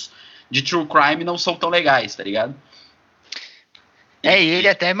outros de true crime não são tão legais, tá ligado? E ele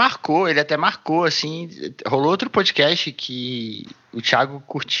até marcou, assim, rolou outro podcast que o Thiago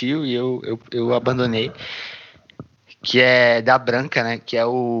curtiu e eu abandonei, que é da Branca, né, que é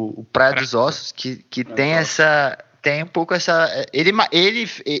o Praia dos Ossos, que tem um pouco essa... Ele,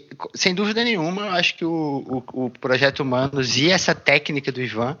 sem dúvida nenhuma, eu acho que o Projeto Humanos e essa técnica do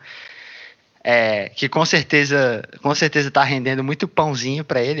Ivan, que com certeza tá rendendo muito pãozinho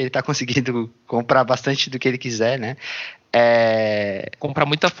para ele tá conseguindo comprar bastante do que ele quiser, né? Comprar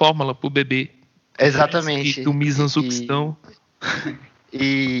muita fórmula pro bebê. Exatamente. Do misansucção.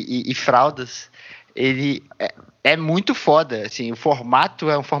 E fraldas. Ele é muito foda, assim, o formato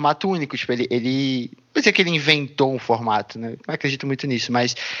é um formato único, tipo, ele não sei que ele inventou um formato, né? Não acredito muito nisso,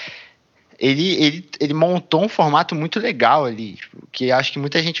 mas ele montou um formato muito legal ali, tipo, que acho que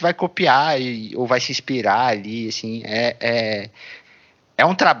muita gente vai copiar ou vai se inspirar ali, assim, é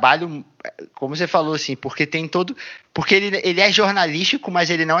um trabalho, como você falou, assim, porque ele é jornalístico, mas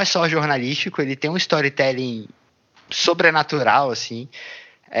ele não é só jornalístico, ele tem um storytelling sobrenatural, assim,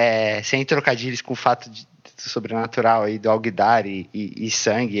 sem trocadilhos com o fato de sobrenatural aí do Alguidar e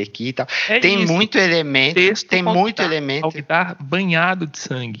sangue aqui e tal. Tem isso. Muito elemento, tem muito elemento. Alguidar banhado de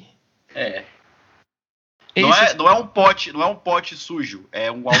sangue. Não é um pote sujo,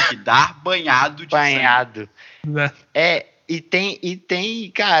 é um Alguidar banhado de sangue. E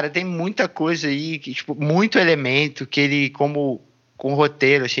tem, cara, tem muita coisa aí, que, tipo, muito elemento que ele, com o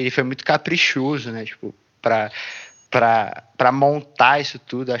roteiro, assim, ele foi muito caprichoso, né, tipo, pra montar isso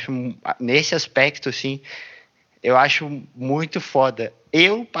tudo. Acho, nesse aspecto, assim, eu acho muito foda.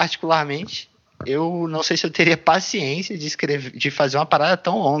 Eu, particularmente, eu não sei se eu teria paciência de fazer uma parada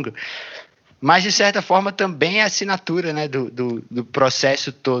tão longa. Mas, de certa forma, também é a assinatura, né, do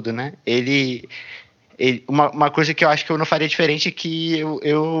processo todo, né? Uma coisa que eu acho que eu não faria diferente é que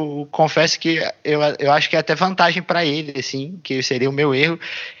eu confesso que eu acho que é até vantagem para ele, assim, que seria o meu erro.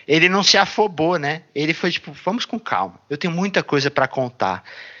 Ele não se afobou, né? Ele foi tipo, vamos com calma. Eu tenho muita coisa para contar.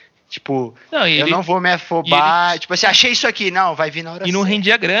 Tipo, eu não vou me afobar. Tipo assim, achei isso aqui. Não, vai vir na hora certa. E não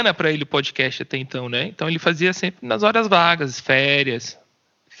rendia grana para ele o podcast até então, né? Então ele fazia sempre nas horas vagas, férias,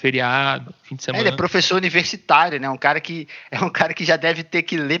 feriado, fim de semana. Ele é professor universitário, né? É um cara que já deve ter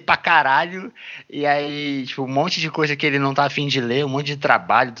que ler pra caralho. E aí, tipo, um monte de coisa que ele não tá afim de ler, um monte de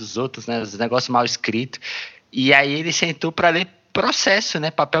trabalho dos outros, né? Os negócios mal escritos. E aí ele sentou pra ler processo,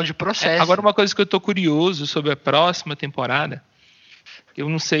 né? Papel de processo. Agora, uma coisa que eu tô curioso sobre a próxima temporada, eu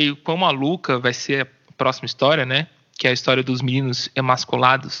não sei quão maluca vai ser a próxima história, né? Que é a história dos meninos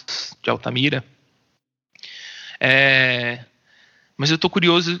emasculados de Altamira. Mas eu tô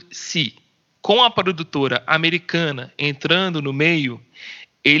curioso se, com a produtora americana entrando no meio,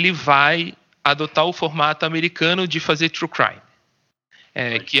 ele vai adotar o formato americano de fazer true crime.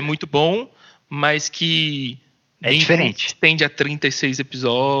 Que é muito bom, mas que diferente. Tende a 36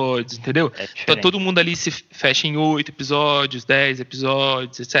 episódios, entendeu? Então todo mundo ali se fecha em 8 episódios, 10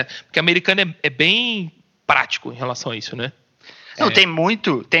 episódios, etc. Porque o americano é bem prático em relação a isso, né? Não, tem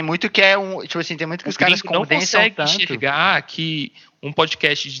muito que é tipo assim, tem muito que os caras condensam tanto. Não consegue enxergar que um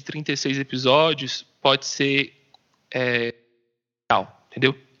podcast de 36 episódios pode ser legal,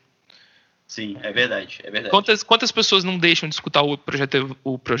 entendeu? Sim, é verdade. Quantas pessoas não deixam de escutar o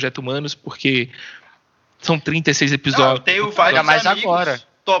Projeto Humanos porque são 36 episódios? Eu tenho vários mais amigos,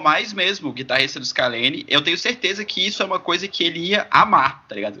 agora. Tomás mesmo, o guitarrista do Scalene, eu tenho certeza que isso é uma coisa que ele ia amar,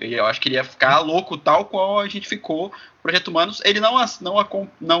 tá ligado? Eu acho que ele ia ficar louco tal qual a gente ficou. O Projeto Humanos, ele não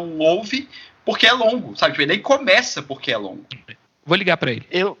ouve porque é longo, sabe? Ele nem começa porque é longo. Vou ligar pra ele.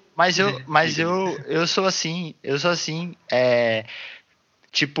 Eu sou assim,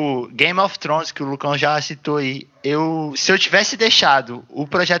 tipo, Game of Thrones, que o Lucão já citou aí, se eu tivesse deixado o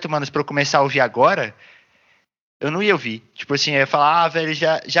Projeto Humanos pra eu começar a ouvir agora, eu não ia ouvir. Tipo assim, eu ia falar, velho,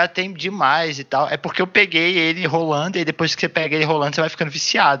 já tem demais e tal. É porque eu peguei ele rolando, e depois que você pega ele rolando, você vai ficando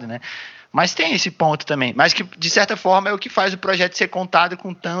viciado, né? Mas tem esse ponto também. Mas que, de certa forma, é o que faz o projeto ser contado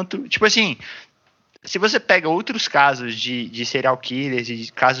com tanto... Tipo assim, se você pega outros casos de serial killers e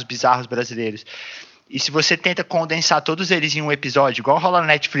de casos bizarros brasileiros, e se você tenta condensar todos eles em um episódio, igual rola na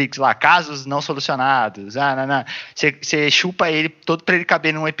Netflix lá, casos não solucionados, você chupa ele todo para ele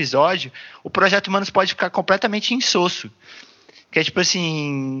caber num episódio, o Projeto Humanos pode ficar completamente insosso. Que é tipo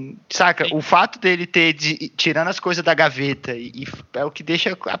assim, saca? O fato dele ter tirando as coisas da gaveta e é o que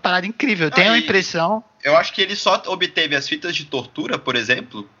deixa a parada incrível. Eu tenho a impressão... Eu acho que ele só obteve as fitas de tortura, por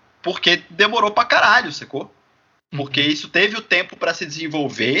exemplo, porque demorou pra caralho, sacou? Porque isso teve o tempo pra se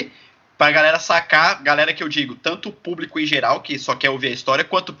desenvolver, pra galera sacar, galera que eu digo, tanto o público em geral, que só quer ouvir a história,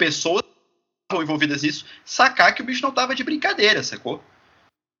 quanto pessoas que estavam envolvidas nisso, sacar que o bicho não tava de brincadeira, sacou?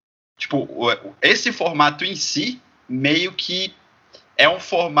 Tipo, esse formato em si, meio que é um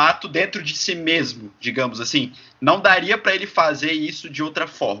formato dentro de si mesmo, digamos assim. Não daria pra ele fazer isso de outra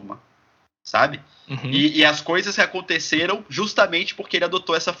forma, sabe? E as coisas que aconteceram justamente porque ele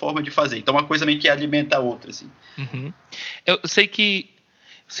adotou essa forma de fazer. Então uma coisa meio que alimenta a outra, assim. Eu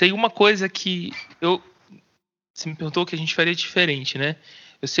sei uma coisa que você me perguntou que a gente faria diferente, né?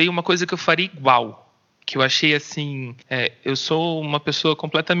 Eu sei uma coisa que eu faria igual, que eu achei assim, eu sou uma pessoa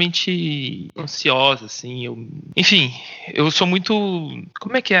completamente ansiosa, assim, enfim, eu sou muito,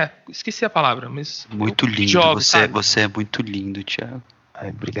 como é que é? Esqueci a palavra, mas muito lindo, você é muito lindo, Thiago. Ai,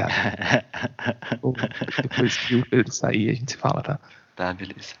 obrigado. Depois que o Pedro sair, a gente se fala, tá? Tá,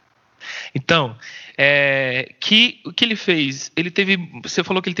 beleza. Então, o que ele fez? Você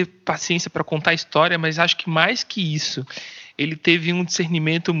falou que ele teve paciência para contar a história, mas acho que mais que isso, ele teve um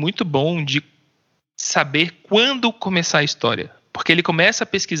discernimento muito bom de saber quando começar a história. Porque ele começa a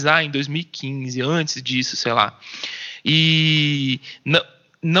pesquisar em 2015, antes disso, sei lá. E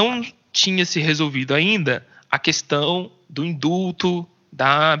não tinha se resolvido ainda a questão do indulto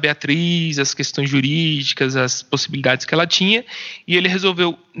da Beatriz, as questões jurídicas, as possibilidades que ela tinha, e ele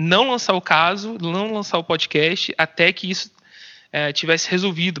resolveu não lançar o caso, não lançar o podcast, até que isso tivesse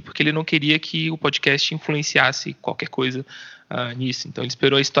resolvido, porque ele não queria que o podcast influenciasse qualquer coisa nisso. Então ele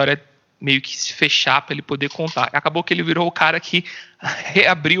esperou a história meio que se fechar para ele poder contar. Acabou que ele virou o cara que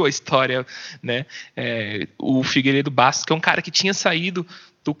reabriu a história, né? O Figueiredo Bastos, que é um cara que tinha saído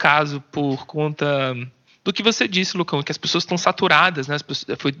do caso por conta do que você disse, Lucão, que as pessoas estão saturadas, né?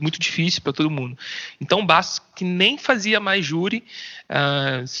 Foi muito difícil para todo mundo. Então, Bastos, que nem fazia mais júri,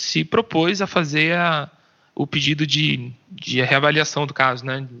 se propôs a fazer o pedido de reavaliação do caso,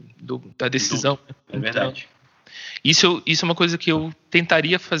 né? Da decisão. É verdade. Isso é uma coisa que eu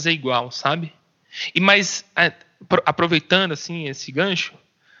tentaria fazer igual, sabe? Mas, aproveitando assim, esse gancho,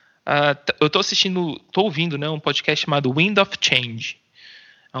 eu estou ouvindo, né, um podcast chamado Wind of Change.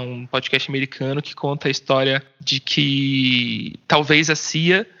 É um podcast americano que conta a história de que talvez a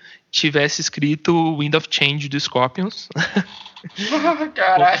CIA tivesse escrito Wind of Change do Scorpions.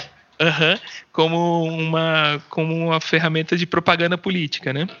 Caralho! Como uma ferramenta de propaganda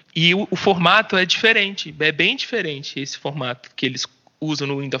política, né? E o formato é diferente, é bem diferente esse formato que eles usam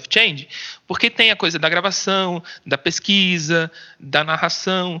no Wind of Change, porque tem a coisa da gravação, da pesquisa, da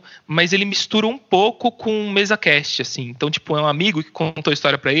narração, mas ele mistura um pouco com o MesaCast, assim. Então, tipo, é um amigo que contou a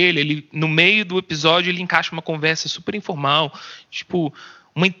história pra ele, no meio do episódio ele encaixa uma conversa super informal, tipo,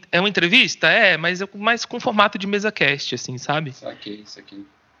 é uma entrevista? Mas mais com formato de MesaCast, assim, sabe? Isso aqui.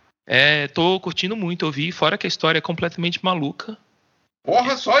 Tô curtindo muito ouvir, fora que a história é completamente maluca.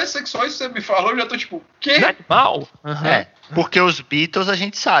 Porra, só isso que você me falou, eu já tô tipo, quê? Animal? Porque os Beatles a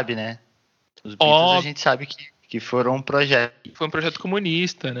gente sabe, né? Os Beatles a gente sabe que foram um projeto. Foi um projeto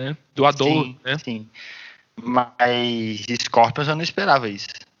comunista, né? Doador, sim, né? Sim. Mas Scorpions eu não esperava isso.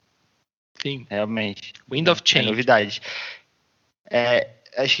 Sim. Realmente. Wind of Change. É novidade.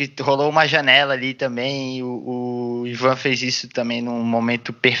 Acho que rolou uma janela ali também. O Ivan fez isso também num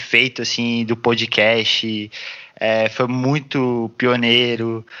momento perfeito, assim, do podcast. Foi muito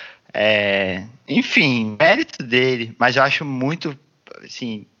pioneiro. Enfim, mérito dele. Mas eu acho muito,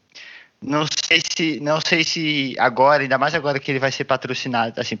 assim, não sei se agora, ainda mais agora que ele vai ser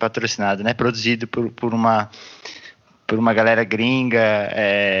patrocinado, né? Produzido por uma galera gringa.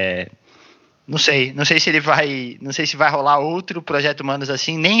 Não sei se vai rolar outro Projeto Humanos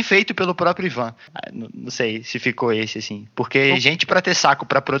assim, nem feito pelo próprio Ivan. Não sei se ficou esse, assim. Porque gente pra ter saco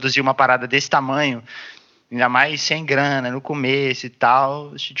pra produzir uma parada desse tamanho, ainda mais sem grana, no começo e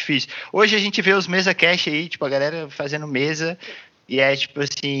tal, acho difícil. Hoje a gente vê os MesaCast aí, tipo, a galera fazendo mesa, e é tipo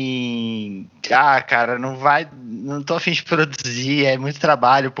assim, cara, não tô a fim de produzir, é muito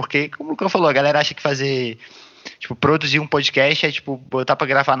trabalho, porque, como eu falou, a galera acha que fazer... Tipo, produzir um podcast é tipo botar pra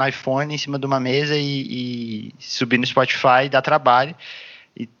gravar no iPhone em cima de uma mesa e subir no Spotify, dá trabalho.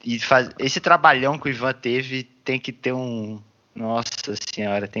 E esse trabalhão que o Ivan teve tem que ter Nossa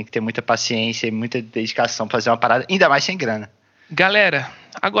senhora, tem que ter muita paciência e muita dedicação pra fazer uma parada, ainda mais sem grana. Galera,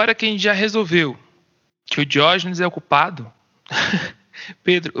 agora que a gente já resolveu que o Diógenes é o culpado,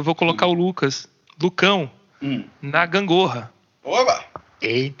 Pedro, eu vou colocar o Lucão, na gangorra. Oba!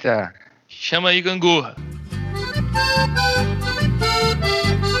 Eita! Chama aí, gangorra.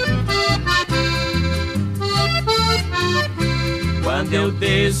 Quando eu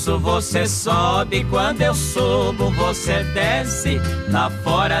desço, você sobe. Quando eu subo, você desce. Lá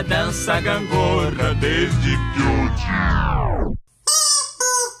fora dança gangorra desde que eu te...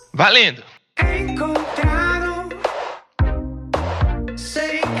 Valendo! Encontraram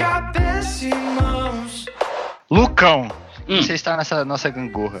sem cabeça e mãos. Lucão, você está nessa nossa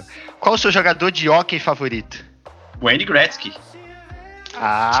gangorra. Qual o seu jogador de hóquei favorito? Wayne Gretzky.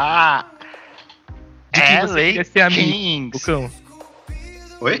 De quem você queria ser amigo, Kings. Lucão?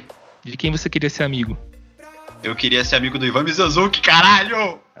 Oi? De quem você queria ser amigo? Eu queria ser amigo do Ivan Mizanzuki,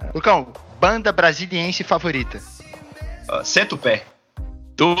 caralho! Lucão, banda brasiliense favorita? Senta o pé.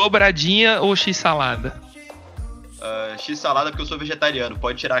 Dobradinha ou x-salada? X-salada porque eu sou vegetariano.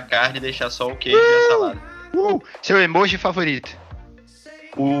 Pode tirar a carne e deixar só o queijo e a salada. Seu emoji favorito?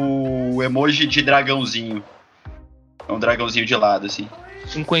 O emoji de dragãozinho. É um dragãozinho de lado, assim.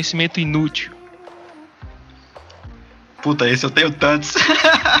 Um conhecimento inútil. Puta, esse eu tenho tantos.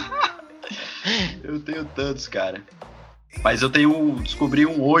 Eu tenho tantos, cara. Mas eu descobri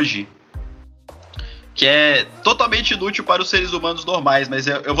um hoje que é totalmente inútil para os seres humanos normais, mas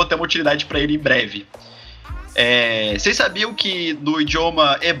eu vou ter uma utilidade para ele em breve. Vocês sabiam que no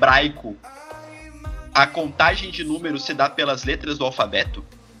idioma hebraico a contagem de números se dá pelas letras do alfabeto?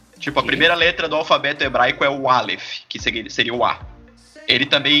 Tipo, a primeira letra do alfabeto hebraico é o Aleph, que seria o A.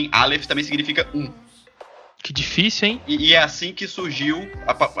 Aleph também significa 1. Que difícil, hein? E é assim que surgiu,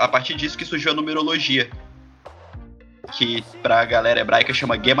 a partir disso que surgiu a numerologia. Que pra galera hebraica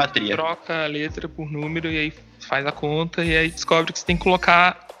chama gematria. Troca a letra por número e aí faz a conta e aí descobre que você tem que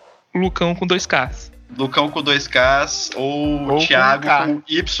colocar Lucão com 2Ks. Lucão com 2Ks ou Thiago com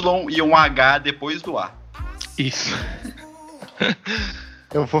Y e um H depois do A. Isso.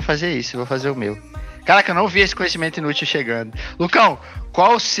 Eu vou fazer isso, vou fazer o meu. Caraca, eu não vi esse conhecimento inútil chegando. Lucão,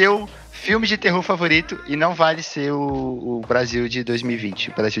 qual o seu filme de terror favorito? E não vale ser o Brasil de 2020,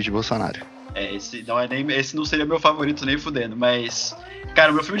 o Brasil de Bolsonaro. Esse não seria meu favorito nem fudendo, mas...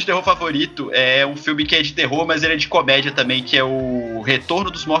 Cara, o meu filme de terror favorito é um filme que é de terror, mas ele é de comédia também, que é o Retorno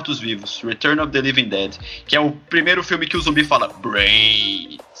dos Mortos-Vivos, Return of the Living Dead, que é o primeiro filme que o zumbi fala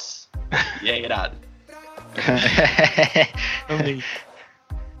Brains. E é irado. Amei.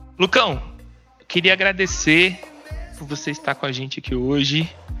 Lucão, queria agradecer por você estar com a gente aqui hoje.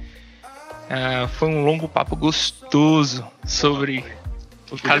 Foi um longo papo gostoso sobre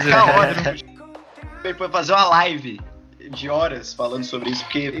o caso. Foi fazer uma live de horas falando sobre isso,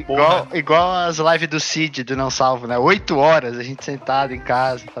 porque igual as lives do Cid, do Não Salvo, né? 8 horas a gente sentado em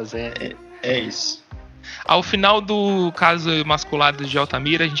casa fazendo. É isso. Ao final do caso emasculados de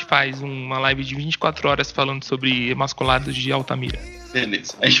Altamira, a gente faz uma live de 24 horas falando sobre emasculados de Altamira.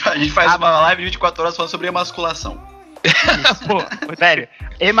 Beleza. A gente faz uma live de 24 horas falando sobre emasculação. Pô, velho,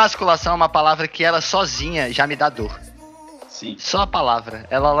 emasculação é uma palavra que ela sozinha já me dá dor. Sim. Só a palavra,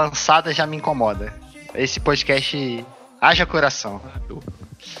 ela lançada já me incomoda. Esse podcast haja coração.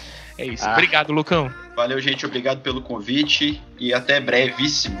 É isso. Obrigado, Lucão. Valeu, gente. Obrigado pelo convite e até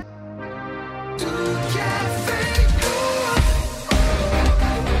brevíssimo.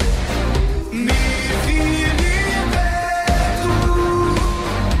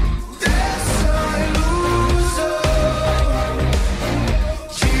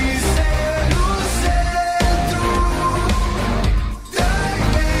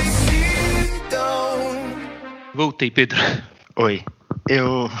 Voltei, Pedro. Oi.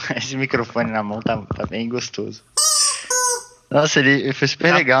 Esse microfone na mão tá bem gostoso. Nossa, ele foi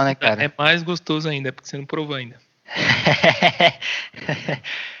super legal, né, cara? É mais gostoso ainda, porque você não provou ainda.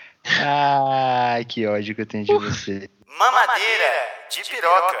 Ai, que ódio que eu tenho de você. Mamadeira de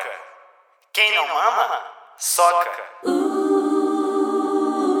piroca. Quem não mama, soca.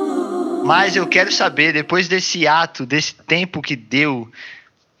 Mas eu quero saber, depois desse ato, desse tempo que deu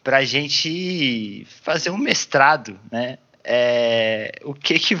pra gente fazer um mestrado, né? O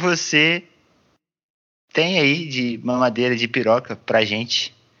que você tem aí de mamadeira de piroca pra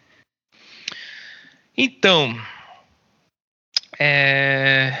gente? Então,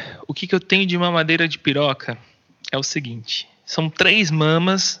 o que eu tenho de mamadeira de piroca é o seguinte. São 3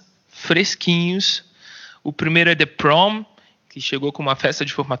 mamas fresquinhos. O primeiro é The Prom, que chegou com uma festa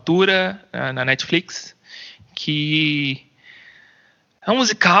de formatura na Netflix, que é um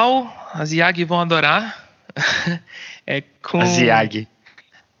musical, as Yag vão adorar. As Yag.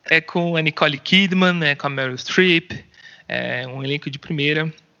 É com a Nicole Kidman, com a Meryl Streep, um elenco de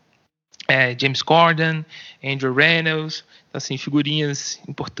primeira. James Corden, Andrew Reynolds, então, assim, figurinhas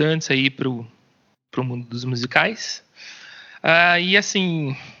importantes aí pro mundo dos musicais. E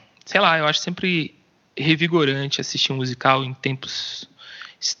assim, sei lá, eu acho sempre revigorante assistir um musical em tempos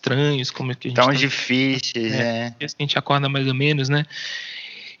estranhos, como é que a gente tão difíceis, a gente acorda mais ou menos, né?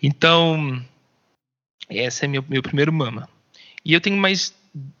 Então, essa é meu primeiro mama. E eu tenho mais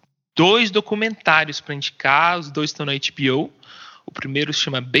 2 documentários para indicar, os 2 estão na HBO. O primeiro se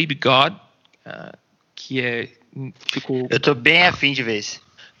chama Baby God, que ficou... Eu tô bem afim de ver esse.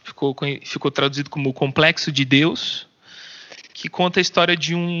 Ficou traduzido como O Complexo de Deus, que conta a história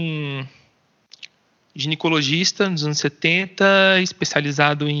de um ginecologista nos anos 70,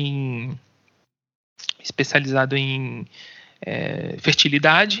 especializado em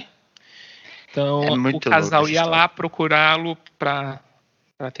fertilidade. Então, o casal ia lá procurá-lo para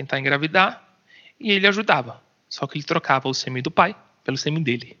tentar engravidar, e ele ajudava. Só que ele trocava o sêmen do pai pelo sêmen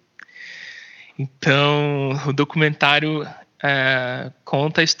dele. Então, o documentário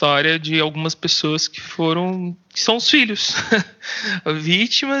conta a história de algumas pessoas que são os filhos,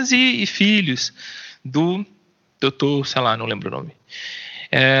 vítimas e filhos do doutor, sei lá, não lembro o nome.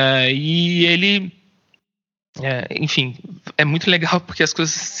 E ele, enfim, é muito legal porque as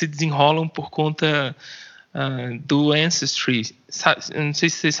coisas se desenrolam por conta do Ancestry. Não sei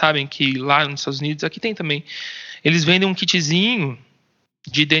se vocês sabem que lá nos Estados Unidos, aqui tem também, eles vendem um kitzinho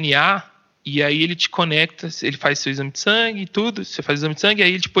de DNA. E aí ele te conecta, ele faz seu exame de sangue e tudo, você faz o exame de sangue,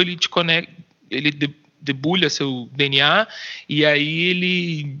 aí ele te conecta, ele debulha seu DNA, e aí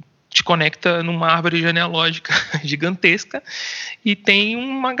ele te conecta numa árvore genealógica gigantesca, e tem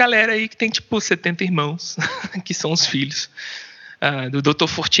uma galera aí que tem tipo 70 irmãos, que são os filhos do Dr.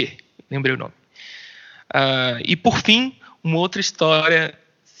 Fortier, lembrei o nome. E por fim, uma outra história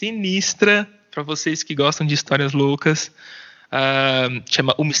sinistra, para vocês que gostam de histórias loucas,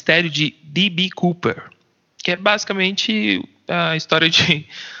 chama O Mistério de D.B. Cooper, que é basicamente a história de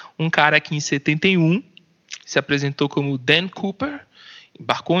um cara que em 71 se apresentou como Dan Cooper,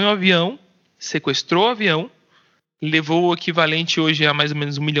 embarcou em um avião, sequestrou o avião, levou o equivalente hoje a mais ou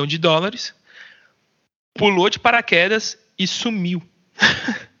menos $1 milhão, pulou de paraquedas e sumiu.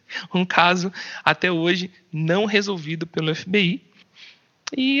 Um caso até hoje não resolvido pelo FBI.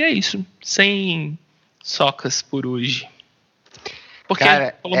 E é isso, sem socas por hoje. Porque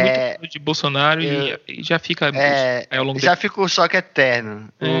cara, falou muito de Bolsonaro e já fica ao longo já fica o soca eterno.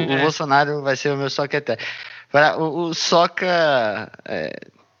 O Bolsonaro vai ser o meu soca eterno. O soca...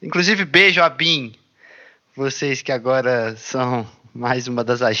 inclusive, beijo a BIM. Vocês que agora são mais uma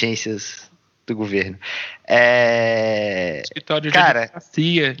das agências do governo. Escritório de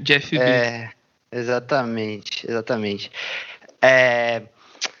advocacia, de FBI. Exatamente.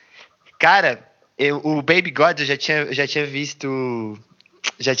 Cara... o Baby God eu já tinha visto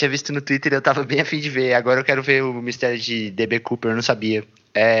no Twitter, eu tava bem afim de ver. Agora eu quero ver o Mistério de D.B. Cooper, eu não sabia.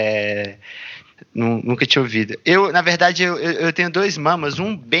 Nunca tinha ouvido. Na verdade, eu tenho 2 mamas,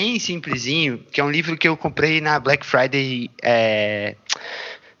 um bem simplesinho, que é um livro que eu comprei na Black Friday,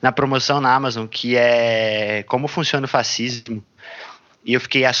 na promoção na Amazon, que é Como Funciona o Fascismo. E eu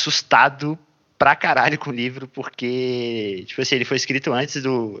fiquei assustado pra caralho com o livro, porque, tipo assim, ele foi escrito antes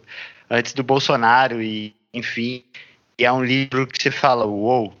do Bolsonaro e, enfim, e é um livro que você fala,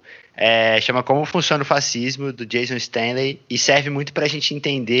 uou, chama Como Funciona o Fascismo, do Jason Stanley, e serve muito pra gente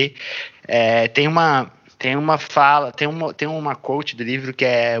entender, tem uma quote do livro que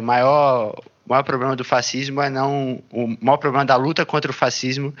é o maior problema do fascismo o maior problema da luta contra o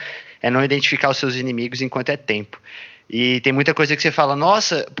fascismo é não identificar os seus inimigos enquanto é tempo. E tem muita coisa que você fala,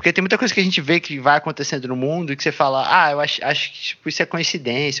 nossa, porque tem muita coisa que a gente vê que vai acontecendo no mundo e que você fala, eu acho que tipo, isso é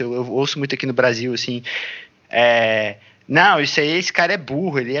coincidência. Eu ouço muito aqui no Brasil, assim, não, isso aí, esse cara é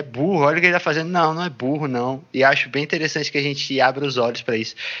burro, ele é burro, olha o que ele tá fazendo. Não é burro, não. E acho bem interessante que a gente abra os olhos para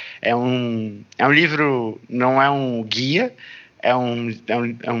isso. É um livro, não é um guia, é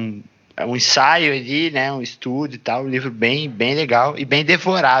um ensaio ali, né, um estudo e tal, um livro bem, bem legal e bem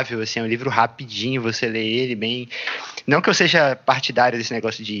devorável, assim, é um livro rapidinho, você lê ele bem... Não que eu seja partidário desse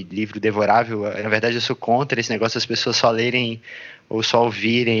negócio de livro devorável, na verdade eu sou contra esse negócio das pessoas só lerem ou só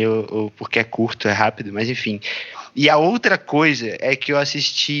ouvirem, ou porque é curto, é rápido, mas enfim. E a outra coisa é que eu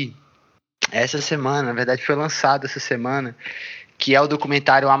assisti essa semana, na verdade foi lançado essa semana, que é o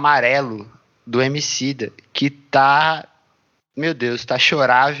documentário Amarelo, do Emicida, que tá... Meu Deus, tá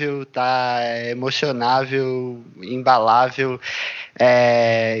chorável, tá emocionável, embalável,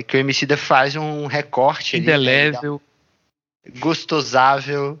 que o Emicida faz um recorte ali, indelével,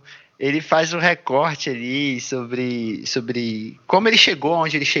 gostosável, ele faz um recorte ali sobre como ele chegou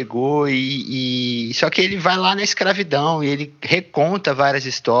onde ele chegou, e só que ele vai lá na escravidão, e ele reconta várias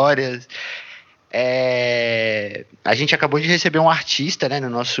histórias. A gente acabou de receber um artista, né,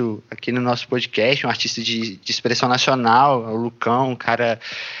 aqui no nosso podcast, um artista de expressão nacional, o Lucão,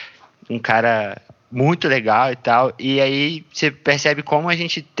 um cara muito legal e tal. E aí você percebe como a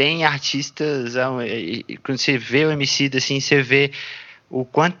gente tem artistas, quando você vê o Emicida, assim, você vê o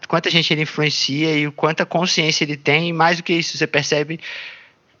quanta gente ele influencia e o quanta consciência ele tem, e mais do que isso, você percebe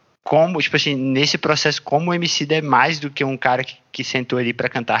como, tipo assim, nesse processo, como o Emicida é mais do que um cara que sentou ali pra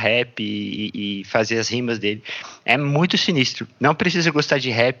cantar rap e fazer as rimas dele. É muito sinistro. Não precisa gostar de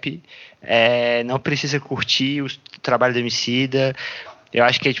rap, não precisa curtir o trabalho do Emicida. Eu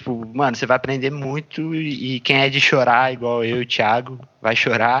acho que é tipo, mano, você vai aprender muito, e quem é de chorar igual eu e o Thiago vai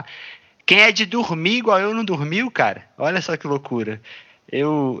chorar. Quem é de dormir igual eu não dormiu, cara, olha só que loucura.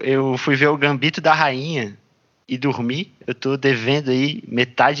 Eu fui ver o Gambito da Rainha e dormi. Eu tô devendo aí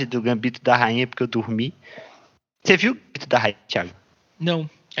metade do Gambito da Rainha porque eu dormi. Você viu o Gambito da Rainha, Thiago? Não,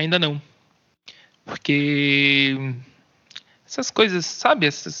 ainda não. Porque essas coisas, sabe,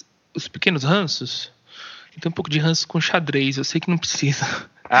 os pequenos ranços? Eu tenho um pouco de ranço com xadrez, eu sei que não precisa.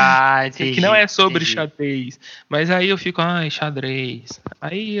 Entendi. Que não é sobre xadrez. Mas aí eu fico, xadrez.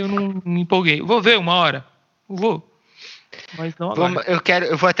 Aí eu não me empolguei. Vou ver uma hora. Vou. Mas não agora.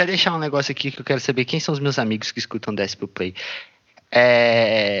 Eu vou até deixar um negócio aqui que eu quero saber quem são os meus amigos que escutam Desce Play.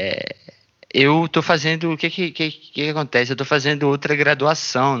 Eu tô fazendo... O que acontece? Eu tô fazendo outra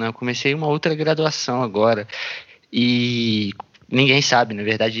graduação, né? Eu comecei uma outra graduação agora. E ninguém sabe, na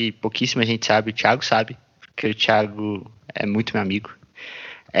verdade, pouquíssima gente sabe. O Thiago sabe, porque o Thiago é muito meu amigo.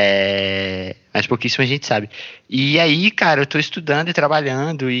 Mas pouquíssima gente sabe. E aí, cara, eu tô estudando e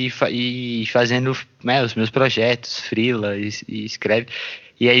trabalhando e fazendo, né, os meus projetos, freela e escreve.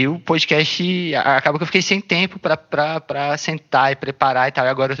 E aí o podcast, acaba que eu fiquei sem tempo pra sentar e preparar e tal. E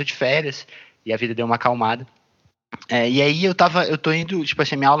agora eu tô de férias e a vida deu uma acalmada. E aí eu tô indo, tipo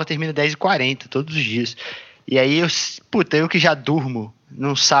assim, minha aula termina 10h40 todos os dias. E aí eu que já durmo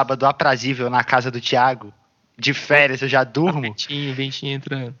num sábado aprazível na casa do Thiago, de férias, eu já durmo. Ventinho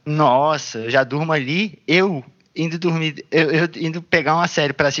entrando. Nossa, eu já durmo ali. Eu indo dormir, eu indo pegar uma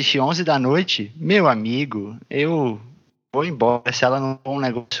série pra assistir 11 da noite, meu amigo, eu vou embora. Se ela não for um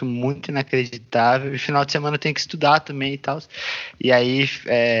negócio muito inacreditável, e final de semana eu tenho que estudar também e tal. E aí,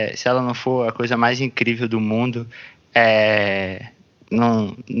 se ela não for a coisa mais incrível do mundo,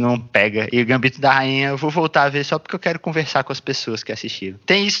 não pega. E o Gambito da Rainha eu vou voltar a ver só porque eu quero conversar com as pessoas que assistiram.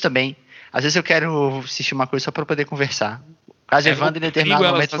 Tem isso também. Às vezes eu quero assistir uma coisa só pra poder conversar. O caso Evandro, em determinado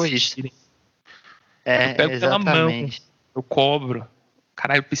momento, foi isso. Eu pego pela mão, eu cobro.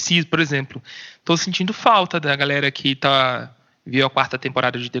 Caralho, eu preciso, por exemplo. Tô sentindo falta da galera que viu a 4ª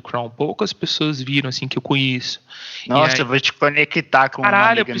temporada de The Crown. Poucas pessoas viram, assim, que eu conheço. Nossa, eu vou te conectar com uma amiga minha.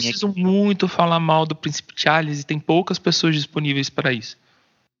 Caralho, eu preciso muito falar mal do Príncipe Charles e tem poucas pessoas disponíveis para isso.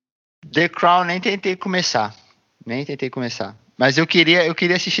 The Crown nem tentei começar. Mas eu queria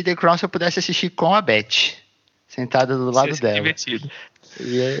assistir The Crown se eu pudesse assistir com a Beth, sentada do lado dela. Divertido.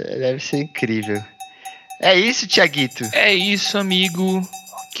 Deve ser incrível. É isso, Thiaguito. É isso, amigo.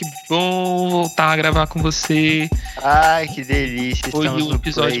 Que bom voltar a gravar com você. Ai, que delícia. Foi um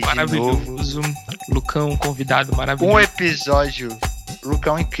episódio maravilhoso. Lucão, convidado maravilhoso. Um episódio,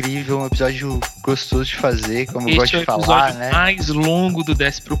 Lucão, incrível. Um episódio gostoso de fazer, como eu gosto de falar, né? Mais longo do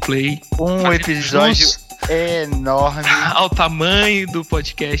Desce Pro Play. Um episódio enorme. Ao tamanho do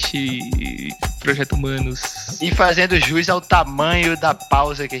podcast Projeto Humanos. E fazendo jus ao tamanho da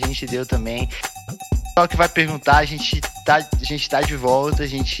pausa que a gente deu também. Só que vai perguntar, a gente tá de volta, a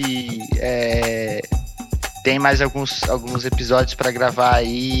gente tem mais alguns episódios para gravar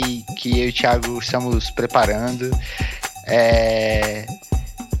aí, que eu e o Thiago estamos preparando.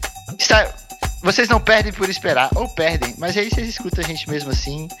 Vocês não perdem por esperar, ou perdem, mas aí vocês escutam a gente mesmo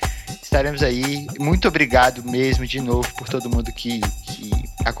assim. Estaremos aí. Muito obrigado mesmo, de novo, por todo mundo que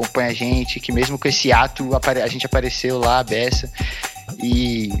acompanha a gente, que mesmo com esse ato a gente apareceu lá, a beça.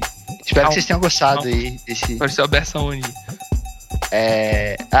 E espero que vocês tenham gostado aí desse... Apareceu a beça onde?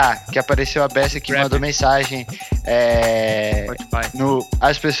 Que apareceu a beça que mandou mensagem.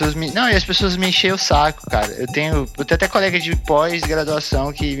 As pessoas me encheram o saco, cara. Eu tenho até colega de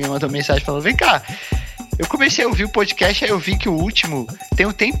pós-graduação que me mandou mensagem falando: vem cá, eu comecei a ouvir o podcast, aí eu vi que o último tem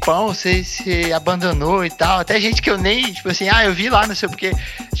um tempão, você abandonou e tal. Até gente que eu nem, tipo assim, eu vi lá, não sei porque,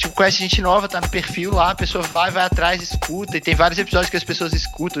 tipo, conhece gente nova, tá no perfil lá, a pessoa vai atrás, escuta. E tem vários episódios que as pessoas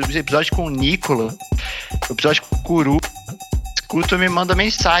escutam, episódio com o Nicola, episódio com o Curu. Escuta, me manda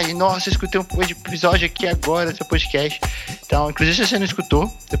mensagem: nossa, eu escutei um episódio aqui agora do seu podcast. Então, inclusive, se você não escutou,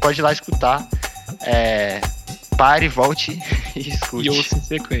 você pode ir lá escutar. Pare, volte e escute. E ouça em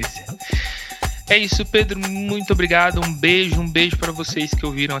sequência. É isso, Pedro, muito obrigado. Um beijo para vocês que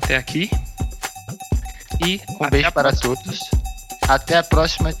ouviram até aqui. E um beijo para todos. Até a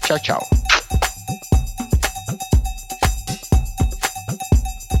próxima. Tchau, tchau.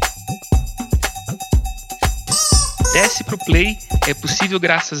 Desce pro Play é possível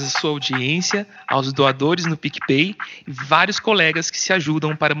graças à sua audiência, aos doadores no PicPay e vários colegas que se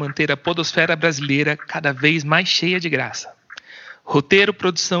ajudam para manter a podosfera brasileira cada vez mais cheia de graça. Roteiro,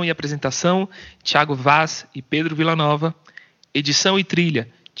 produção e apresentação, Thiago Vaz e Pedro Villanova. Edição e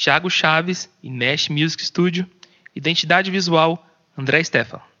trilha, Thiago Chaves e Nash Music Studio. Identidade visual, André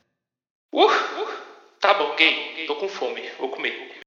Stefan. Tá bom, gay. Tô com fome. Vou comer.